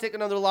 You don't want to take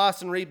another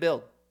loss and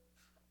rebuild.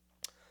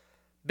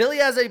 Billy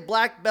has a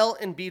black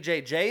belt in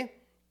BJJ.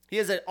 He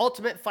is an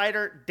Ultimate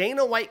Fighter,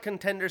 Dana White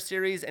Contender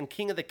Series, and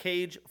King of the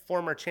Cage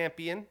former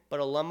champion,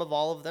 but alum of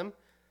all of them.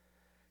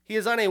 He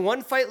is on a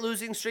 1-fight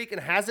losing streak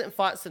and hasn't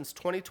fought since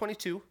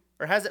 2022,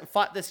 or hasn't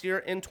fought this year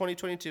in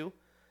 2022.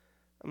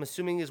 I'm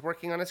assuming he's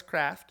working on his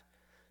craft.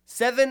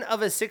 7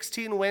 of his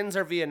 16 wins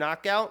are via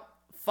knockout,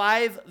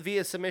 5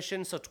 via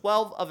submission, so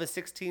 12 of his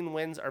 16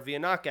 wins are via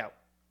knockout.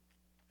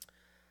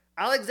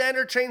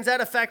 Alexander trains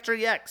out of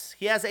Factory X.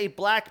 He has a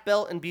black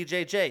belt in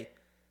BJJ.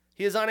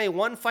 He is on a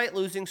 1-fight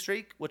losing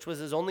streak, which was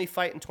his only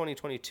fight in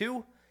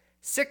 2022.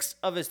 6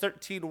 of his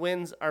 13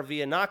 wins are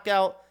via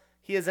knockout.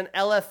 He is an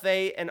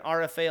LFA and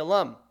RFA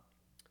alum.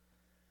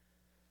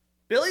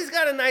 Billy's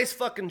got a nice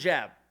fucking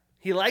jab.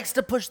 He likes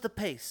to push the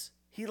pace.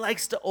 He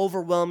likes to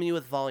overwhelm you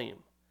with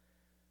volume.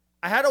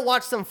 I had to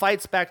watch some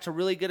fights back to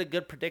really get a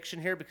good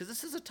prediction here because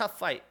this is a tough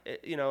fight.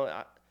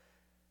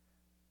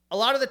 A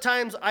lot of the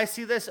times I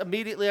see this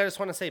immediately, I just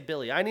want to say,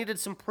 Billy, I needed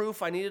some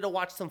proof. I needed to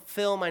watch some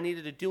film. I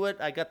needed to do it.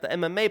 I got the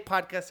MMA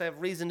podcast. I have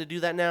reason to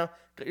do that now.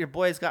 Your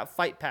boy's got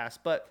Fight Pass.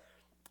 But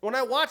when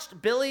I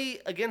watched Billy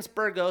against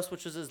Burgos,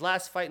 which was his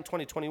last fight in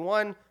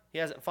 2021, he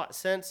hasn't fought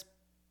since.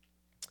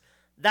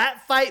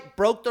 That fight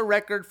broke the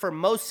record for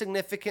most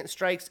significant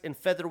strikes in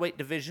featherweight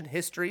division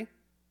history.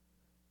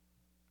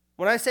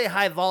 When I say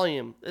high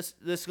volume, this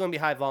is going to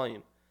be high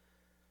volume.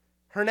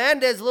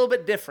 Hernandez is a little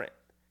bit different.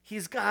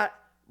 He's got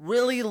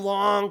really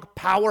long,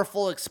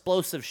 powerful,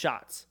 explosive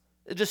shots.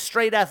 Just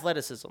straight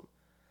athleticism.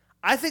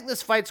 I think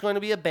this fight's going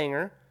to be a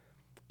banger.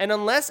 And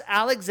unless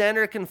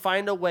Alexander can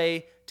find a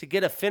way to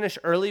get a finish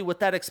early with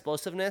that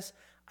explosiveness,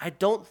 I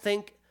don't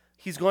think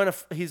he's going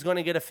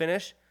to get a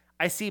finish.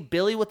 I see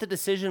Billy with the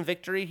decision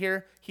victory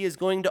here. He is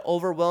going to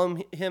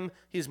overwhelm him.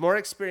 He's more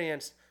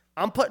experienced.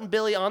 I'm putting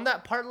Billy on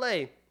that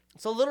parlay.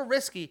 It's a little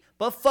risky,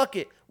 but fuck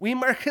it. We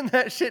marking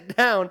that shit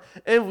down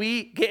and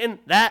we getting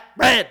that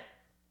bread.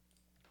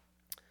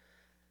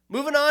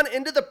 Moving on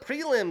into the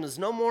prelims.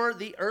 No more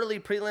the early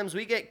prelims.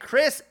 We get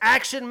Chris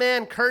Action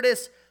Man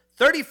Curtis,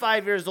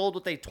 35 years old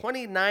with a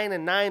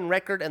 29-9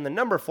 record and the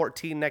number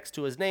 14 next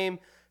to his name,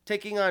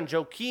 taking on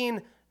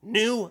Joaquin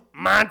New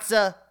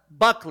Mansa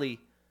Buckley,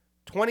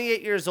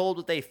 28 years old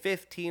with a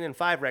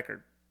 15-5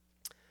 record.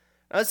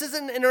 Now, this is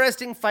an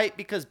interesting fight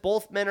because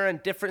both men are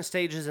in different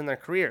stages in their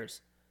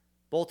careers.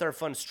 Both are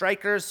fun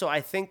strikers, so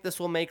I think this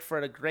will make for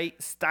a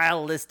great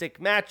stylistic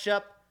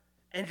matchup.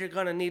 And you're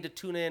going to need to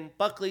tune in.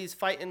 Buckley's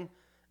fighting.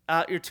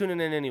 You're tuning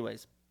in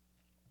anyways.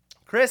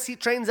 Chris, he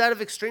trains out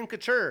of Extreme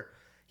Couture.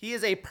 He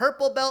is a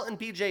purple belt in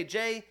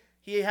BJJ.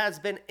 He has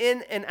been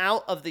in and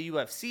out of the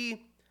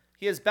UFC.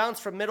 He has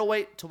bounced from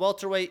middleweight to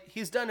welterweight.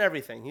 He's done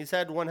everything. He's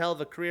had one hell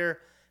of a career.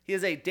 He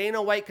is a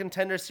Dana White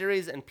Contender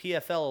Series and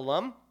PFL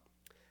alum.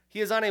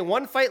 He is on a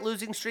 1-fight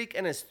losing streak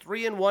and is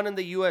 3-1 in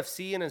the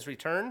UFC in his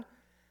return.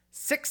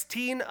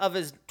 16 of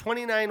his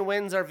 29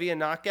 wins are via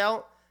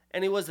knockout.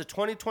 And he was the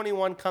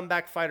 2021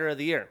 Comeback Fighter of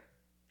the Year.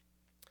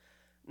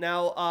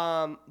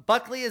 Now,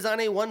 Buckley is on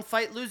a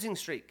 1-fight losing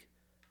streak.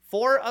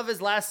 4 of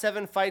his last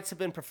 7 fights have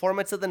been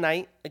Performance of the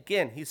Night.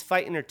 Again, he's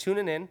fighting or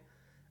tuning in.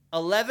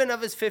 11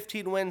 of his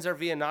 15 wins are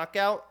via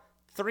knockout.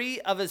 3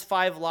 of his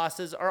 5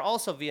 losses are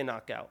also via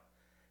knockout.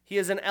 He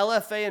is an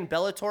LFA and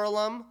Bellator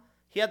alum.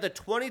 He had the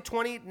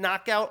 2020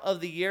 Knockout of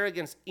the Year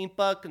against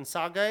Impa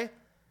Gonzalez.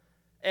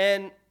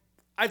 And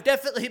I've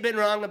definitely been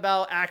wrong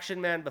about Action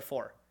Man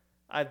before.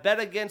 I've bet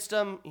against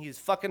him. He's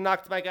fucking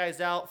knocked my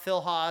guys out, Phil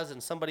Haas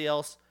and somebody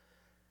else.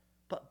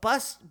 But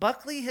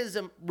Buckley has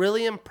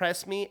really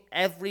impressed me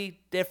every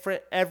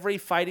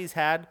fight he's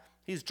had.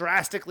 He's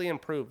drastically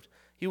improved.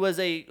 He was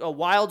a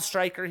wild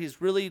striker.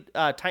 He's really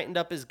tightened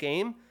up his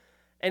game.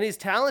 And he's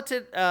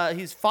talented.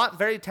 He's fought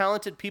very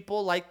talented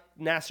people like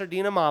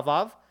Nasruddin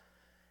Imavov.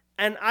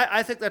 And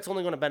I think that's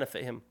only going to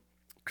benefit him.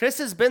 Chris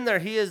has been there.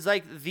 He is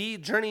like the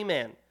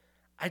journeyman.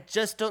 I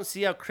just don't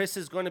see how Chris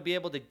is going to be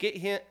able to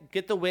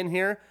get the win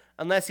here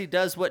unless he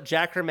does what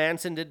Jack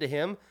Hermanson did to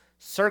him.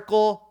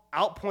 Circle,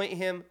 outpoint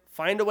him,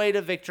 find a way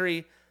to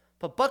victory.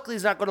 But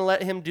Buckley's not going to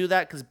let him do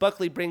that because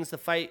Buckley brings the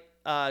fight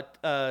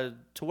to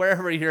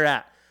wherever you're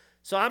at.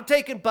 So I'm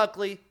taking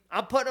Buckley.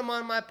 I'm putting him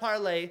on my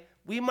parlay.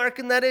 We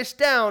marking that ish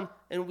down,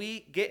 and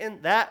we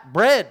getting that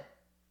bread.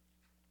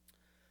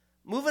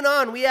 Moving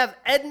on, we have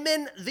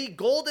Edmund the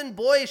Golden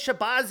Boy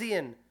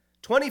Shabazian.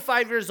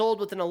 25 years old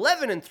with an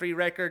 11-3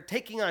 record,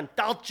 taking on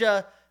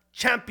Dalcha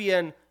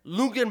champion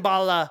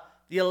Luganbala,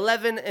 the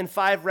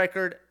 11-5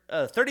 record,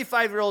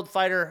 35-year-old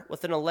fighter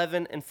with an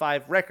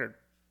 11-5 record.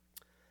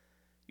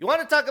 You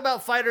want to talk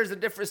about fighters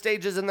at different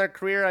stages in their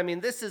career? I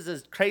mean, this is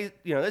as crazy,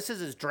 this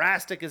is as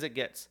drastic as it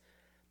gets.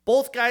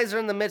 Both guys are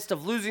in the midst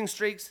of losing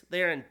streaks.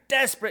 They are in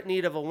desperate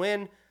need of a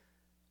win.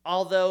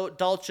 Although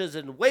Dalcha's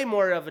in way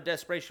more of a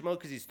desperation mode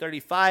because he's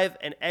 35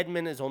 and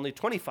Edmund is only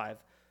 25.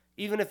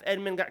 Even if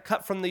Edmund got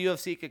cut from the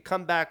UFC, he could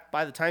come back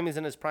by the time he's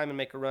in his prime and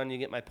make a run. You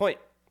get my point.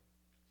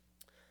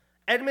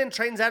 Edmund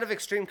trains out of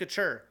Extreme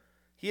Couture.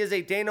 He is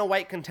a Dana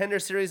White Contender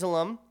Series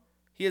alum.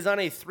 He is on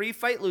a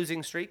 3-fight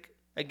losing streak.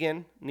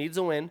 Again, needs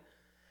a win.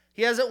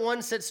 He hasn't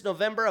won since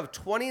November of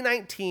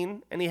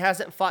 2019, and he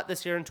hasn't fought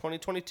this year in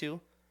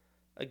 2022.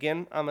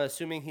 Again, I'm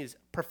assuming he's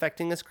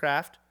perfecting his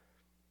craft.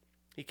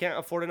 He can't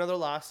afford another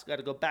loss. Got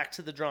to go back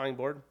to the drawing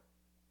board.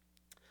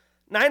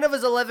 9 of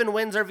his 11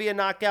 wins are via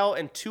knockout,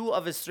 and 2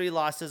 of his 3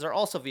 losses are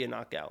also via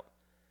knockout.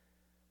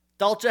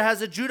 Dalcha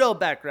has a judo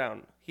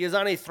background. He is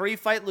on a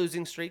 3-fight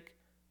losing streak.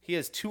 He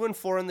is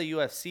 2-4 in the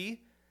UFC.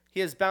 He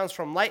has bounced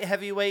from light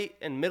heavyweight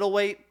and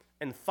middleweight,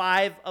 and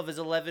 5 of his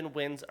 11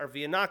 wins are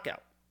via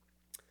knockout.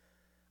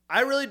 I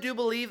really do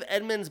believe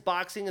Edmen's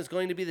boxing is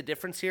going to be the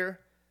difference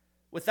here.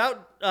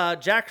 Without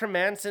Jack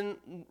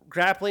Hermansson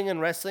grappling and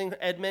wrestling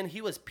Edmen,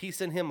 he was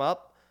piecing him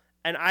up.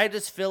 And I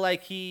just feel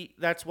like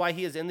that's why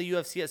he is in the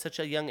UFC at such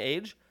a young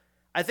age.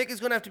 I think he's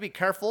going to have to be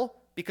careful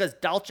because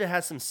Dalcha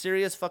has some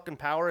serious fucking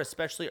power,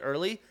 especially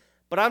early.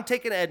 But I'm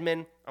taking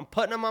Edmen. I'm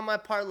putting him on my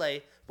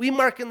parlay. We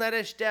marking that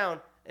ish down,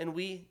 and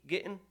we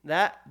getting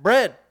that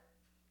bread.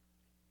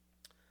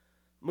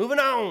 Moving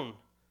on.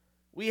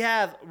 We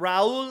have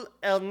Raul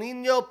El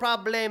Niño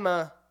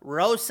Problema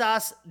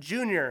Rosas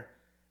Jr.,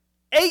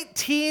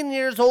 18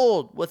 years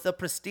old with a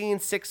pristine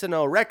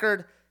 6-0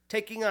 record,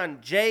 taking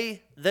on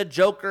Jay the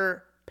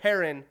Joker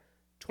Perrin,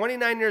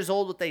 29 years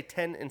old with a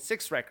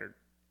 10-6 record.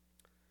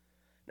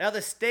 Now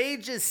the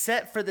stage is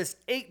set for this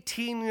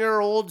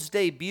 18-year-old's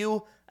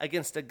debut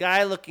against a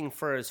guy looking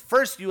for his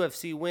first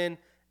UFC win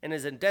and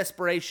is in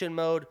desperation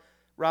mode.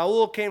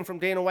 Raul came from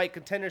Dana White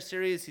Contender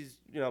Series. He's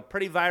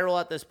pretty viral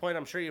at this point.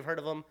 I'm sure you've heard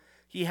of him.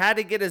 He had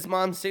to get his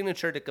mom's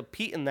signature to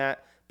compete in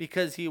that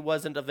because he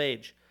wasn't of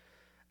age.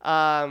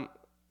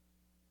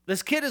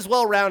 This kid is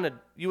well-rounded.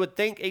 You would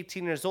think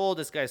 18 years old.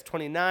 This guy's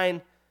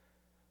 29.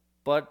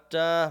 But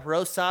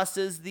Rosas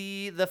is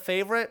the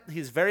favorite.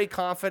 He's very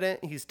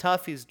confident. He's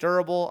tough. He's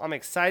durable. I'm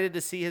excited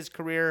to see his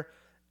career.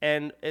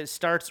 And it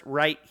starts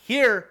right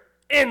here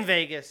in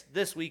Vegas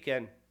this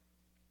weekend.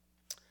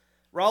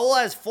 Raul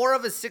has 4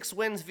 of his 6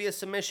 wins via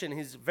submission.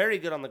 He's very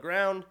good on the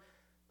ground.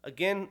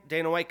 Again,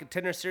 Dana White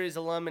Contender Series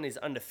alum, and he's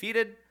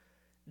undefeated.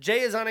 Jay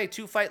is on a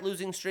 2-fight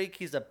losing streak.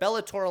 He's a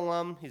Bellator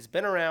alum. He's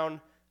been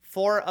around.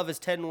 4 of his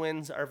 10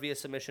 wins are via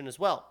submission as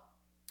well.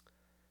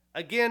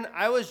 Again,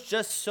 I was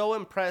just so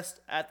impressed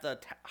at the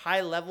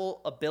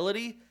high-level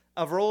ability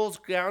of Raul's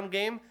ground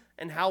game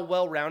and how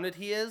well-rounded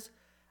he is.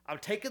 I'm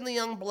taking the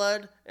young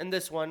blood in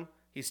this one.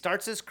 He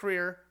starts his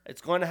career.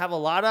 It's going to have a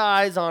lot of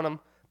eyes on him,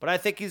 but I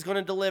think he's going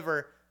to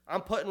deliver.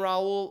 I'm putting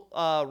Raul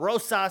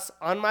Rosas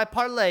on my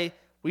parlay.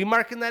 We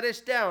marking that ish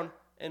down,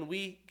 and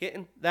we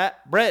getting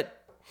that bread.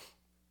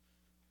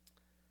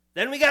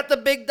 Then we got the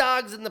big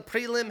dogs in the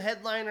prelim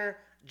headliner,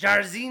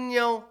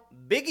 Jairzinho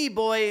Biggie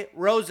Boy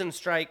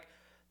Rosenstrike,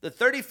 the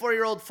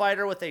 34-year-old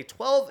fighter with a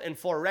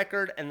 12-4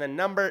 record and the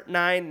number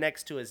 9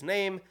 next to his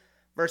name,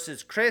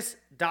 versus Chris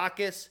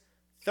Daukaus,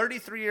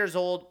 33 years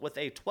old with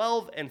a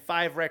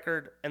 12-5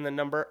 record and the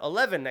number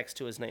 11 next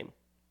to his name.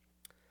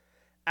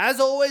 As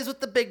always with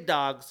the big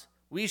dogs,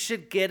 we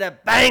should get a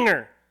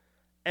banger.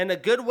 And a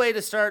good way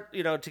to start,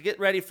 to get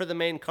ready for the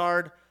main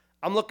card.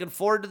 I'm looking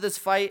forward to this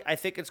fight. I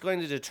think it's going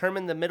to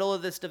determine the middle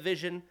of this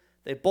division.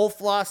 They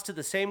both lost to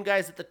the same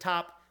guys at the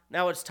top.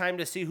 Now it's time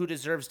to see who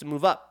deserves to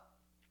move up.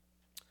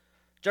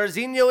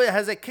 Jairzinho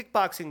has a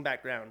kickboxing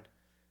background.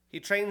 He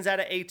trains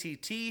out of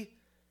ATT.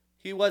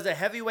 He was a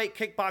heavyweight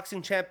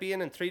kickboxing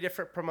champion in 3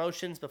 different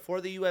promotions before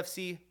the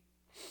UFC.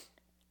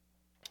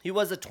 He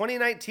was a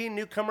 2019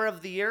 Newcomer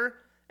of the Year,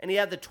 and he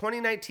had the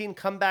 2019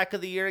 Comeback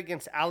of the Year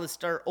against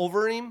Alistair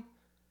Overeem.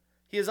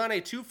 He is on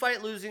a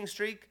 2-fight losing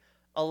streak.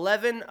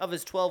 11 of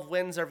his 12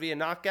 wins are via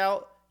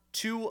knockout.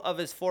 2 of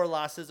his 4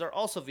 losses are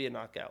also via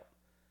knockout.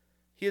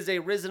 He is a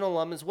Rizin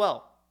alum as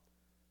well.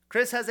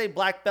 Chris has a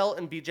black belt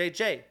in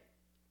BJJ.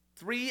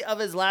 3 of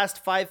his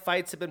last 5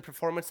 fights have been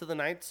performance of the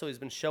night, so he's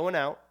been showing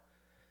out.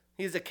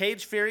 He's a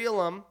Cage Fury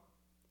alum.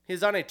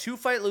 He's on a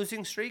 2-fight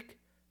losing streak.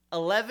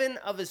 11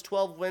 of his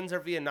 12 wins are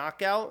via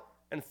knockout,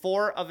 and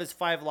 4 of his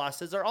 5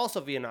 losses are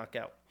also via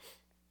knockout.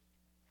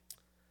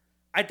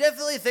 I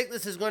definitely think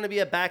this is going to be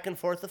a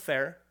back-and-forth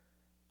affair.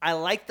 I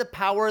like the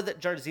power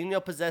that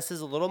Jairzinho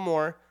possesses a little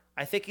more.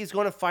 I think he's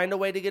going to find a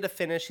way to get a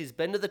finish. He's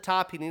been to the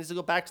top. He needs to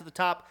go back to the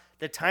top.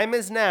 The time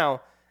is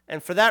now.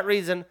 And for that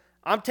reason,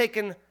 I'm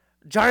taking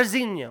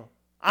Jairzinho.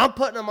 I'm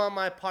putting him on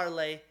my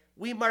parlay.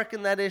 We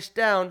marking that ish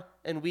down,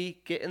 and we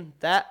getting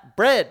that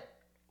bread.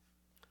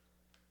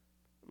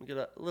 Let me get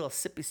a little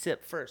sippy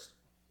sip first.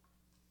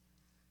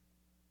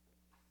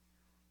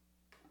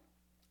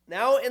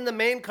 Now in the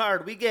main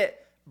card, we get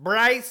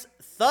Bryce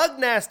Thug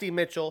Nasty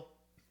Mitchell,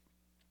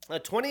 a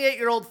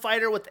 28-year-old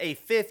fighter with a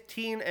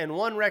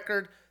 15-1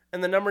 record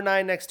and the number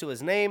 9 next to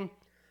his name.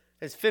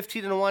 His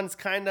 15-1 is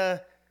kind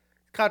of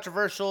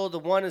controversial. The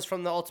 1 is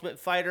from the Ultimate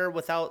Fighter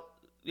without,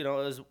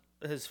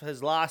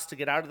 his loss to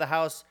get out of the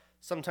house.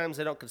 Sometimes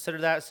they don't consider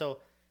that. So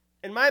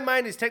in my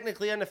mind, he's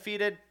technically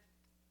undefeated.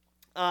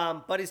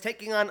 But he's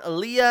taking on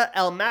Ilia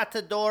El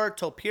Matador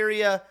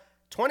Topuria,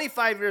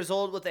 25 years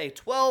old with a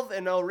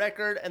 12-0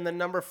 record and the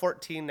number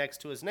 14 next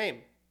to his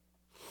name.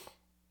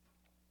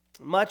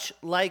 Much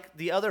like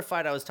the other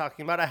fight I was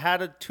talking about, I had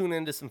to tune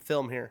into some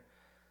film here.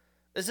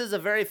 This is a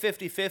very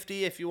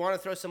 50-50. If you want to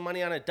throw some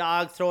money on a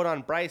dog, throw it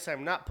on Bryce.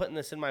 I'm not putting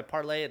this in my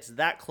parlay. It's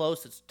that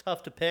close. It's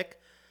tough to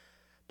pick.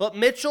 But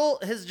Mitchell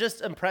has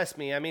just impressed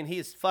me. I mean,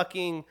 he's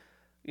fucking,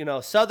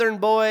 Southern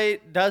boy,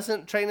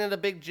 doesn't train at a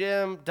big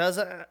gym,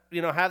 doesn't,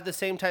 have the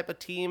same type of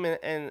team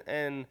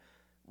and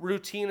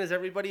routine as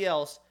everybody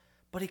else,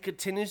 but he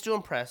continues to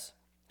impress.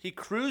 He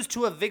cruised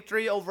to a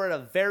victory over a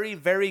very,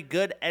 very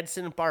good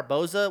Edson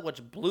Barboza,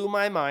 which blew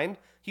my mind.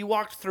 He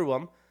walked through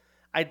him.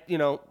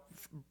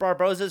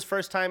 Barboza's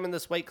first time in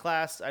this weight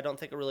class, I don't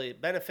think it really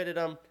benefited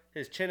him.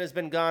 His chin has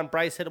been gone.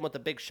 Bryce hit him with a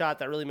big shot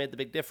that really made the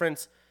big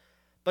difference.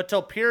 But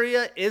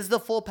Topuria is the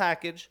full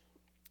package.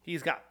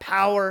 He's got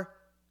power,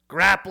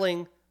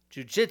 grappling,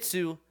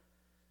 jiu-jitsu.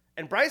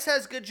 And Bryce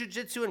has good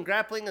jiu-jitsu and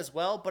grappling as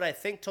well, but I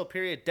think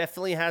Topuria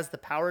definitely has the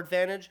power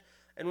advantage.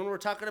 And when we're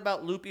talking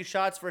about loopy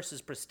shots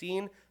versus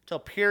pristine,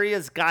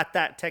 Topuria's got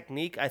that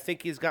technique. I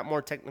think he's got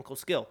more technical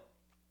skill.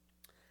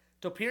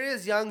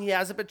 Topuria's young. He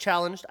hasn't been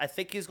challenged. I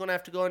think he's going to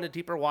have to go into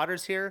deeper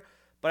waters here,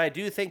 but I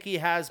do think he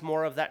has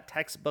more of that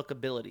textbook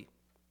ability.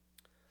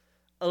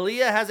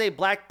 Aaliyah has a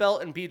black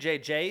belt in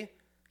BJJ.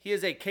 He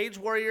is a Cage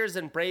Warriors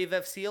and Brave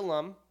FC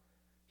alum.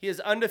 He is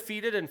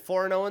undefeated and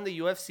 4-0 in the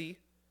UFC.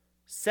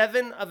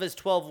 7 of his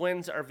 12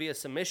 wins are via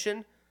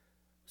submission.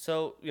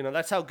 So,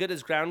 that's how good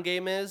his ground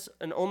game is.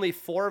 And only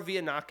 4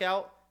 via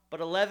knockout, but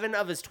 11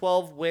 of his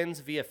 12 wins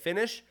via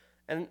finish.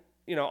 And,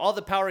 all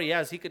the power he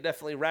has, he could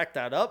definitely rack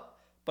that up.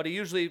 But he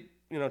usually,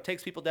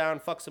 takes people down,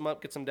 fucks them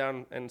up, gets them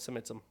down, and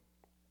submits them.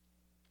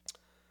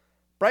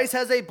 Bryce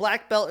has a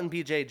black belt in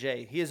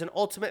BJJ. He is an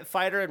Ultimate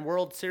Fighter and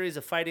World Series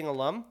of Fighting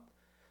alum.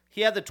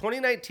 He had the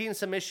 2019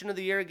 Submission of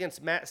the Year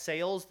against Matt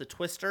Sales, the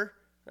Twister.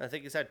 I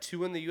think he's had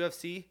 2 in the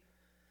UFC.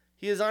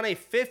 He is on a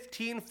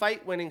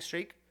 15-fight winning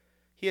streak.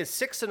 He is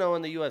 6-0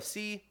 in the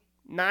UFC.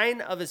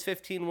 9 of his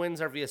 15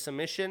 wins are via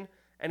submission.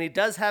 And he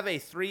does have a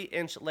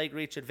 3-inch leg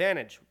reach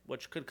advantage,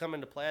 which could come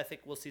into play. I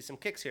think we'll see some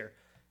kicks here.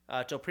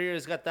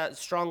 Topuria's got that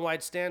strong,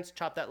 wide stance.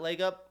 Chop that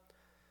leg up.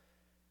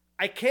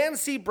 I can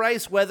see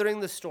Bryce weathering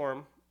the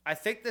storm. I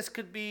think this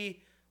could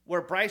be where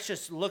Bryce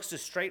just looks to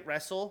straight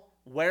wrestle,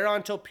 wear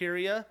on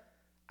Topuria.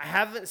 I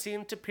haven't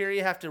seen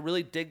Topuria have to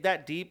really dig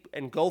that deep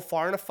and go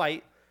far in a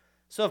fight.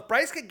 So if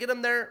Bryce could get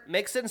him there,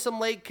 mix in some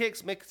leg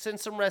kicks, mix in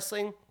some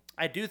wrestling,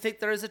 I do think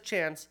there is a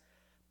chance.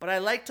 But I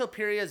like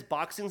Topuria's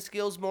boxing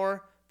skills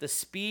more, the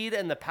speed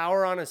and the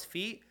power on his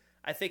feet.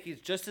 I think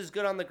he's just as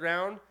good on the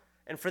ground.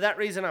 And for that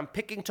reason, I'm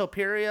picking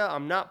Topuria.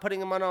 I'm not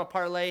putting him on a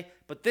parlay.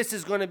 But this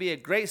is going to be a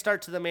great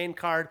start to the main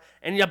card.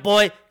 And your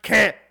boy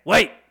can't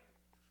wait.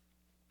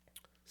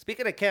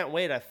 Speaking of can't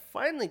wait, I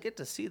finally get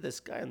to see this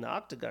guy in the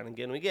octagon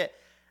again. We get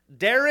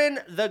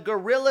Darren the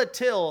Gorilla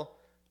Till,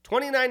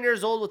 29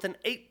 years old with an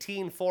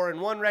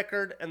 18-4-1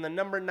 record and the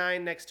number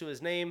 9 next to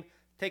his name,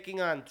 taking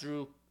on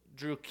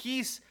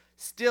Drukys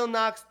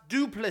Stillknox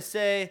du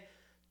Plessis,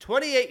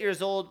 28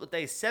 years old with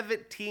a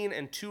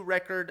 17-2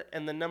 record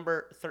and the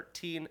number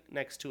 13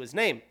 next to his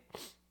name.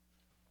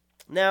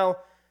 Now,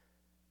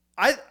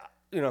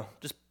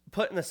 just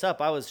putting this up,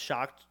 I was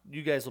shocked.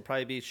 You guys will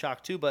probably be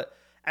shocked too, but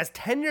as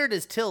tenured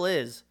as Till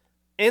is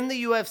in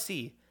the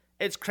UFC,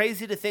 it's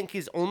crazy to think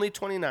he's only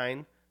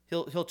 29.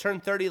 He'll turn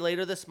 30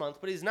 later this month,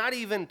 but he's not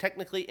even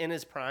technically in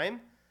his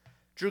prime.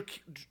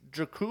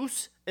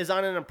 Drukys is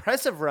on an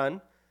impressive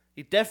run.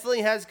 He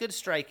definitely has good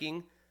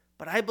striking,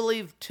 but I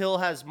believe Till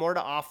has more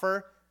to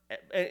offer.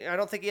 I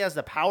don't think he has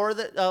the power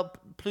that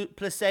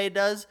Plessis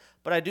does,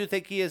 but I do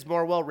think he is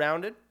more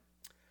well-rounded.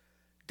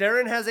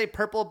 Darren has a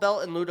purple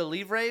belt in Luta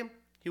Livre.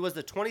 He was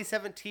the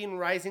 2017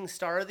 Rising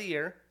Star of the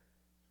Year.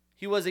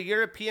 He was a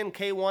European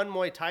K1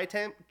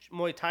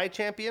 Muay Thai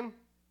champion.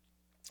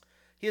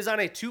 He is on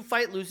a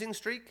 2-fight losing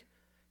streak.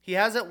 He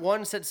hasn't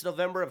won since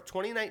November of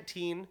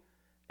 2019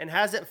 and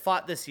hasn't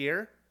fought this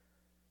year.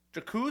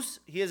 Drukys,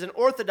 he is an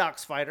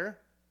orthodox fighter.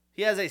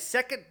 He has a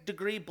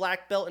 2nd-degree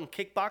black belt in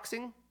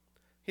kickboxing.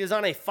 He is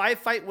on a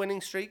 5-fight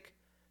winning streak.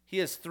 He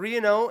is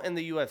 3-0 in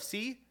the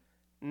UFC.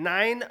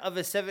 9 of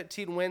his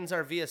 17 wins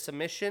are via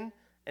submission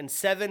and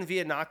 7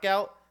 via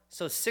knockout.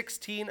 So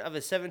 16 of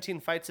his 17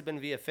 fights have been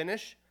via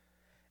finish.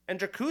 And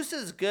Drukys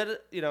is good,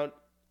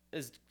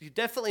 is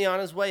definitely on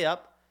his way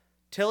up.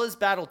 Till is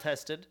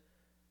battle-tested.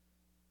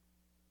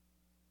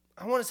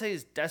 I want to say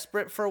he's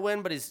desperate for a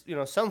win, but he's,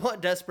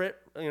 somewhat desperate.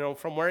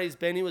 From where he's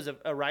been, he was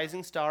a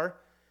rising star.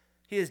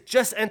 He is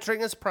just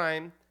entering his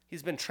prime.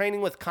 He's been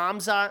training with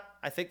Khamzat.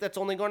 I think that's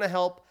only going to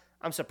help.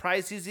 I'm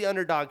surprised he's the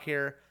underdog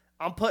here.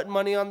 I'm putting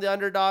money on the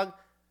underdog.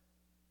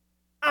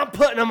 I'm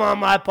putting him on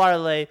my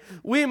parlay.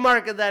 We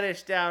market that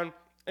ish down,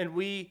 and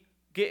we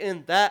get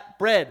in that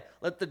bread.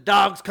 Let the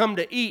dogs come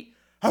to eat.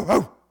 Ho,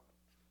 ho.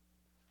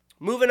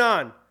 Moving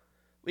on.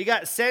 We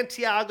got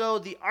Santiago,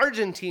 the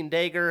Argentine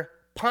dagger,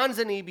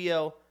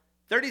 Ponzinibbio,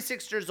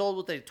 36 years old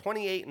with a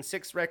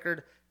 28-6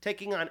 record,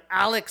 taking on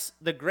Alex,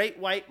 the Great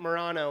White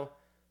Morano,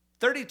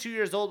 32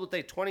 years old with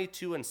a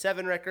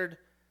 22-7 record.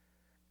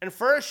 And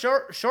for a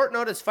short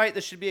notice fight,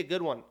 this should be a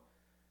good one.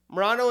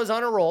 Morano is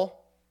on a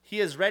roll.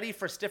 He is ready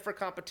for stiffer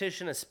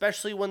competition,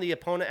 especially when the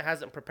opponent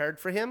hasn't prepared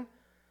for him.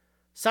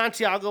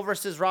 Santiago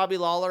versus Robbie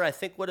Lawler, I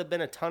think would have been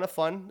a ton of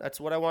fun.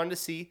 That's what I wanted to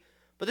see.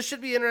 But this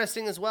should be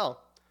interesting as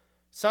well.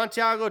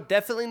 Santiago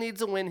definitely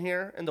needs a win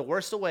here in the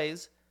worst of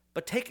ways,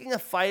 but taking a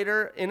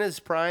fighter in his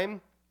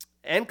prime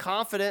and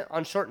confident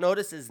on short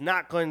notice is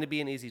not going to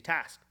be an easy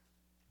task.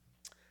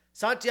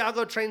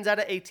 Santiago trains out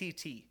of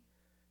ATT.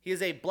 He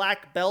is a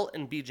black belt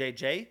in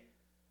BJJ.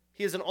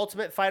 He is an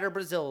Ultimate Fighter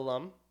Brazil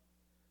alum.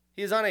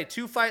 He is on a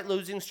 2-fight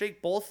losing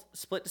streak, both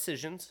split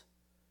decisions.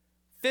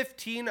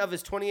 15 of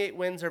his 28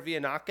 wins are via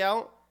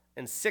knockout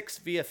and 6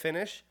 via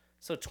finish.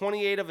 So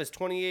 21 of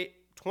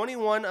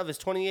his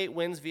 28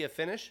 wins via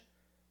finish.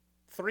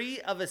 3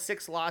 of his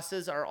 6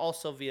 losses are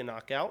also via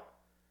knockout.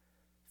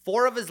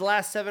 4 of his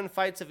last 7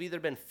 fights have either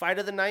been fight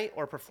of the night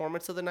or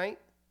performance of the night.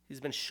 He's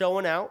been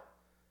showing out.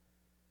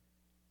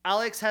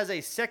 Alex has a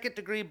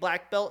 2nd-degree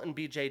black belt in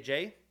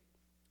BJJ.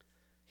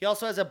 He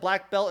also has a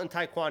black belt in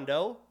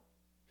Taekwondo.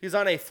 He's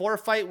on a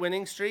 4-fight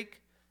winning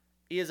streak.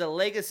 He is a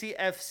Legacy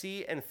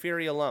FC and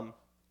Fury alum.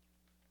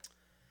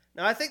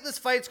 Now, I think this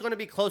fight's going to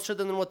be closer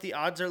than what the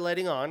odds are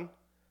letting on.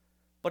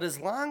 But as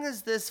long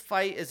as this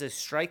fight is a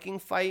striking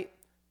fight,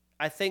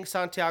 I think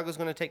Santiago's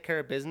going to take care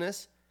of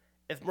business.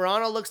 If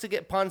Morano looks to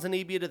get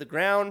Ponzinibbio to the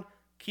ground,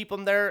 keep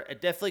him there, it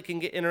definitely can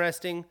get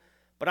interesting.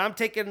 But I'm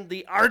taking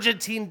the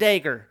Argentine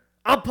dagger.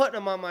 I'm putting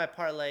him on my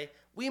parlay.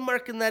 We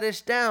marking that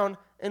ish down,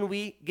 and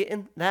we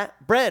getting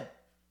that bread.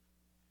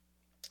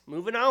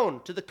 Moving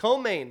on to the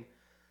co-main.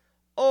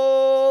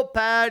 Oh,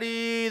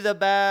 Paddy the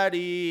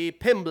Baddy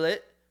Pimblett,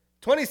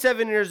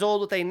 27 years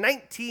old with a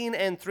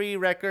 19-3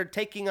 record,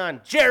 taking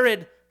on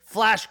Jared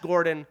Flash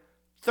Gordon,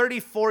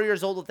 34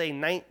 years old with a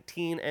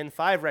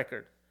 19-5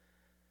 record.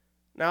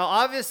 Now,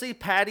 obviously,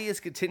 Paddy is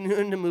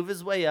continuing to move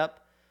his way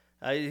up.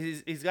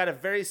 He's got a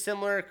very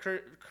similar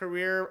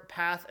career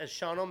path as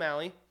Sean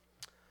O'Malley.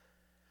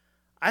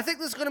 I think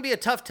this is going to be a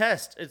tough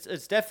test.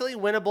 It's definitely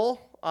winnable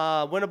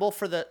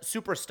for the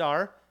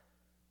superstar.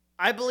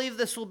 I believe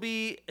this will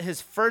be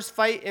his first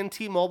fight in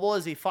T-Mobile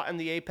as he fought in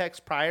the Apex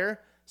prior.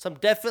 So I'm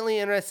definitely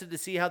interested to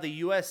see how the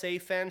USA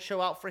fans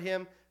show out for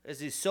him as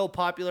he's so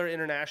popular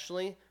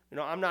internationally. You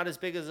know, I'm not as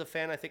big as a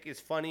fan. I think he's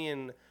funny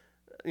and,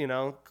 you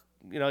know,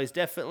 he's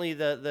definitely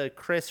the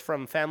Chris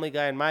from Family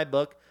Guy in my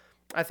book.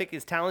 I think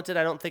he's talented.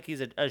 I don't think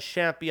he's a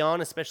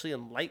champion, especially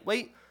in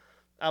lightweight.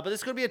 But this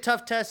is going to be a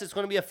tough test. It's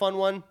going to be a fun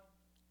one.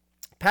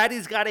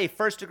 Paddy's got a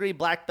 1st-degree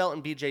black belt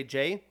in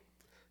BJJ.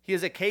 He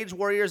is a Cage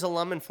Warriors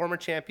alum and former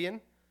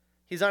champion.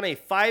 He's on a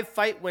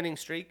 5-fight winning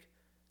streak.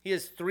 He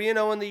is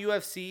 3-0 in the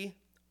UFC,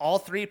 all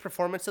 3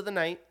 performance of the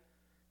night.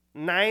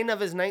 9 of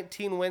his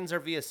 19 wins are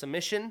via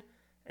submission,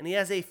 and he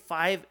has a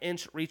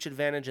 5-inch reach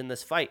advantage in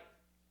this fight.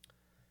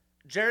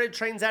 Jared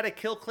trains out of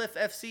Killcliff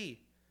FC.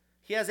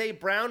 He has a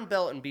brown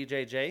belt in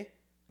BJJ.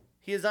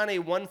 He is on a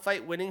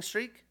 1-fight winning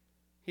streak.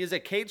 He is a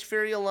Cage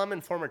Fury alum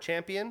and former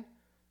champion,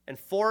 and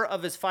 4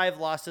 of his 5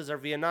 losses are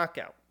via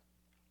knockout.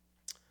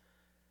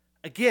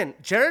 Again,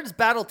 Jared's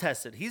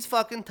battle-tested. He's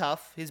fucking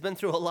tough. He's been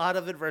through a lot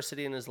of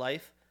adversity in his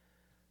life.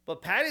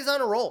 But Paddy's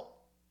on a roll.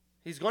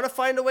 He's going to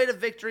find a way to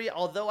victory,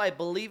 although I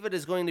believe it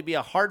is going to be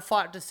a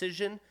hard-fought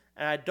decision,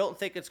 and I don't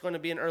think it's going to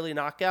be an early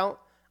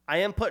knockout. I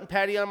am putting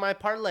Paddy on my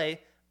parlay.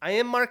 I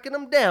am marking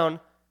him down,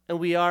 and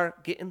we are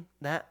getting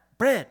that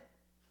bread.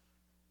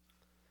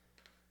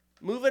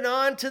 Moving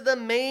on to the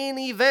main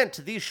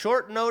event, the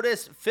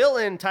short-notice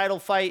fill-in title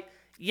fight,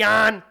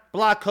 Jan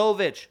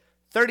Blachowicz,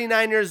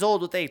 39 years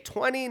old with a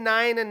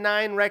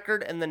 29-9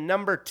 record and the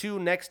number 2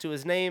 next to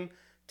his name,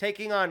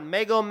 taking on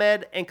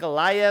Magomed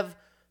Ankalaev,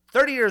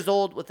 30 years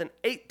old with an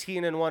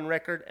 18-1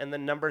 record and the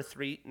number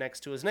 3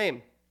 next to his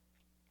name.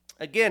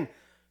 Again,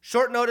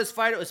 short notice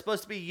fight. It was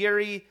supposed to be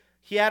Yuri.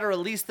 He had to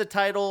release the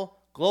title.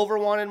 Glover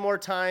wanted more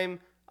time,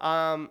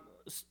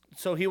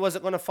 so he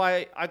wasn't going to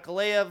fight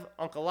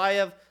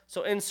Ankalaev.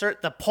 So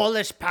insert the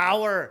Polish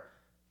Power,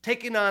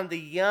 taking on the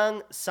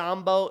young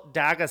Sambo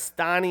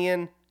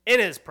Dagestanian in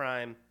his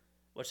prime,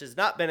 which has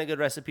not been a good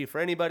recipe for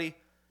anybody.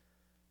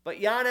 But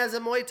Jan has a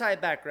Muay Thai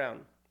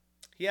background.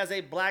 He has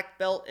a black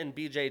belt in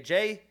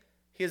BJJ.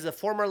 He is a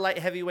former light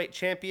heavyweight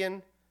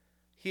champion.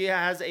 He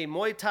has a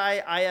Muay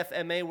Thai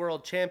IFMA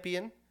world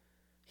champion.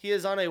 He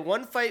is on a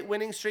 1-fight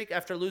winning streak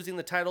after losing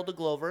the title to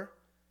Glover,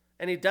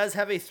 and he does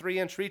have a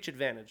 3-inch reach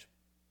advantage.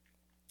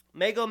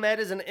 Magomed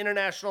is an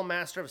international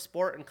master of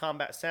sport in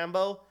combat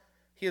sambo.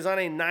 He is on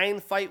a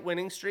 9-fight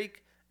winning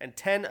streak, and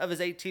 10 of his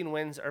 18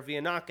 wins are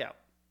via knockout.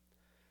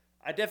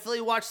 I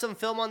definitely watched some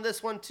film on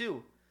this one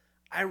too.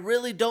 I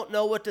really don't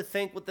know what to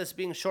think with this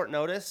being short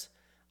notice.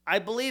 I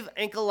believe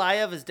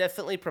Ankalaev is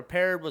definitely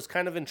prepared, was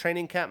kind of in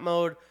training camp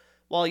mode,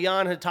 while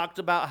Jan had talked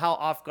about how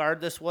off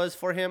guard this was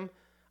for him.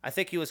 I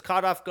think he was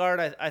caught off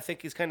guard. I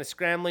think he's kind of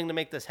scrambling to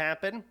make this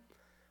happen.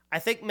 I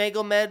think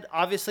Magomed,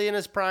 obviously in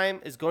his prime,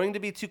 is going to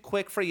be too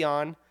quick for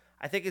Jan.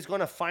 I think he's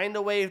going to find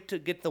a way to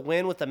get the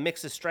win with a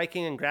mix of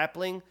striking and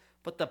grappling,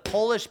 but the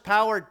Polish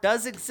Power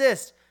does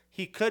exist.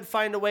 He could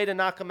find a way to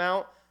knock him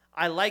out.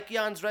 I like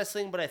Jan's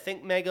wrestling, but I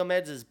think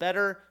Magomed's is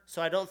better,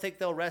 so I don't think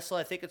they'll wrestle.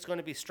 I think it's going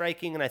to be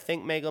striking, and I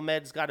think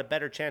Magomed's got a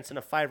better chance in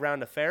a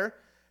 5-round affair.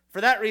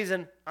 For that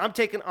reason, I'm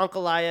taking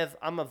Ankalaev.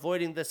 I'm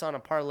avoiding this on a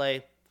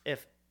parlay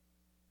if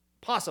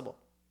possible.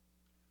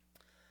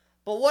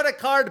 But what a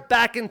card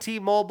back in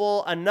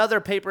T-Mobile, another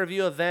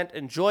pay-per-view event.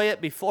 Enjoy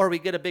it before we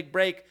get a big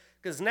break,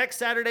 because next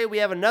Saturday we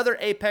have another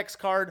Apex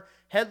card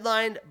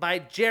headlined by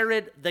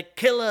Jared the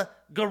Killer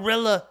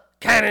Gorilla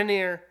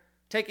Cannonier,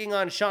 taking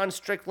on Sean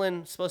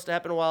Strickland. Supposed to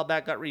happen a while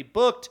back, got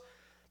rebooked.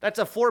 That's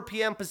a 4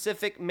 p.m.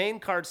 Pacific main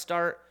card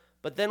start,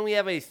 but then we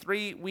have a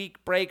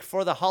 3-week break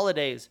for the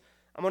holidays.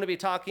 I'm going to be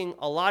talking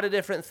a lot of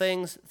different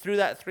things through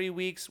that 3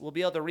 weeks. We'll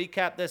be able to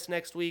recap this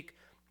next week,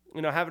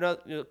 have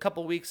a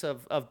couple weeks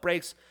of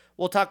breaks.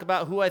 We'll talk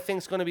about who I think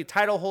is going to be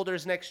title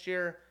holders next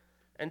year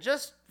and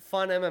just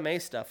fun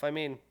MMA stuff. I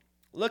mean,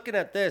 looking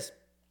at this,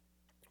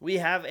 we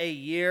have a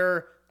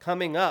year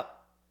coming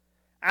up.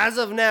 As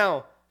of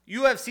now,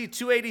 UFC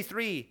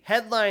 283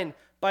 headlined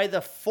by the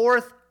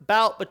 4th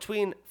bout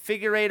between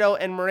Figueiredo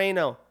and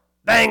Moreno.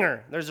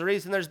 Banger. There's a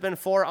reason there's been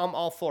 4. I'm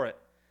all for it.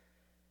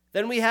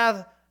 Then we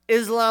have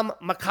Islam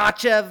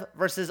Makhachev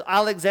versus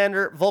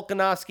Alexander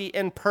Volkanovski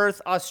in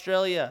Perth,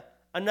 Australia.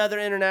 Another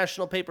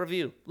international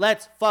pay-per-view.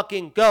 Let's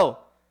fucking go.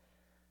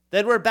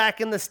 Then we're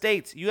back in the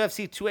States.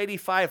 UFC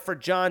 285 for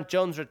John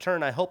Jones'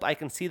 return. I hope I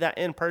can see that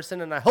in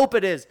person, and I hope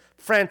it is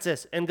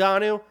Francis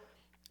Ngannou.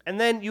 And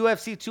then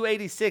UFC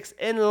 286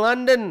 in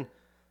London.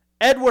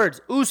 Edwards,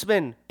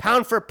 Usman,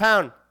 pound for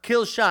pound,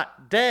 kill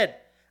shot, dead.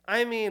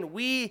 I mean,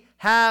 we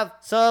have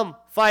some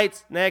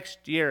fights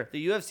next year.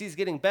 The UFC is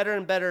getting better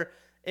and better.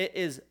 It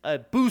is a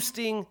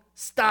boosting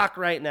stock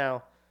right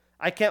now.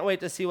 I can't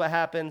wait to see what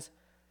happens.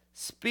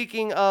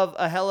 Speaking of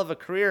a hell of a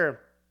career,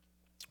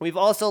 we've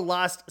also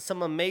lost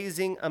some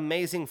amazing,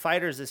 amazing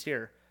fighters this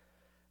year.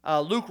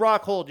 Luke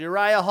Rockhold,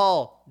 Uriah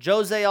Hall,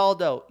 Jose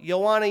Aldo,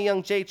 Joanna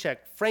Jędrzejczyk,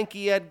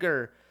 Frankie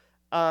Edgar,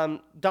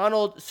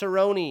 Donald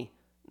Cerrone,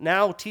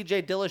 now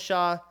TJ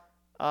Dillashaw.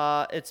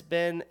 It's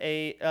been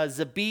a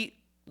Zabit.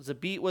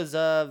 Zabit was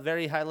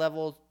very high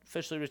level,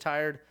 officially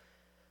retired.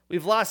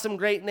 We've lost some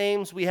great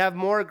names. We have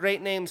more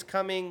great names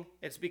coming.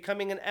 It's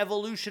becoming an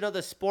evolution of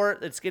the sport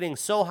that's getting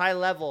so high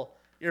level.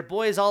 Your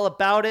boy's all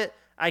about it.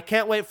 I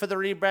can't wait for the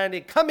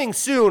rebranding coming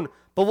soon,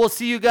 but we'll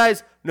see you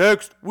guys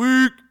next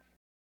week.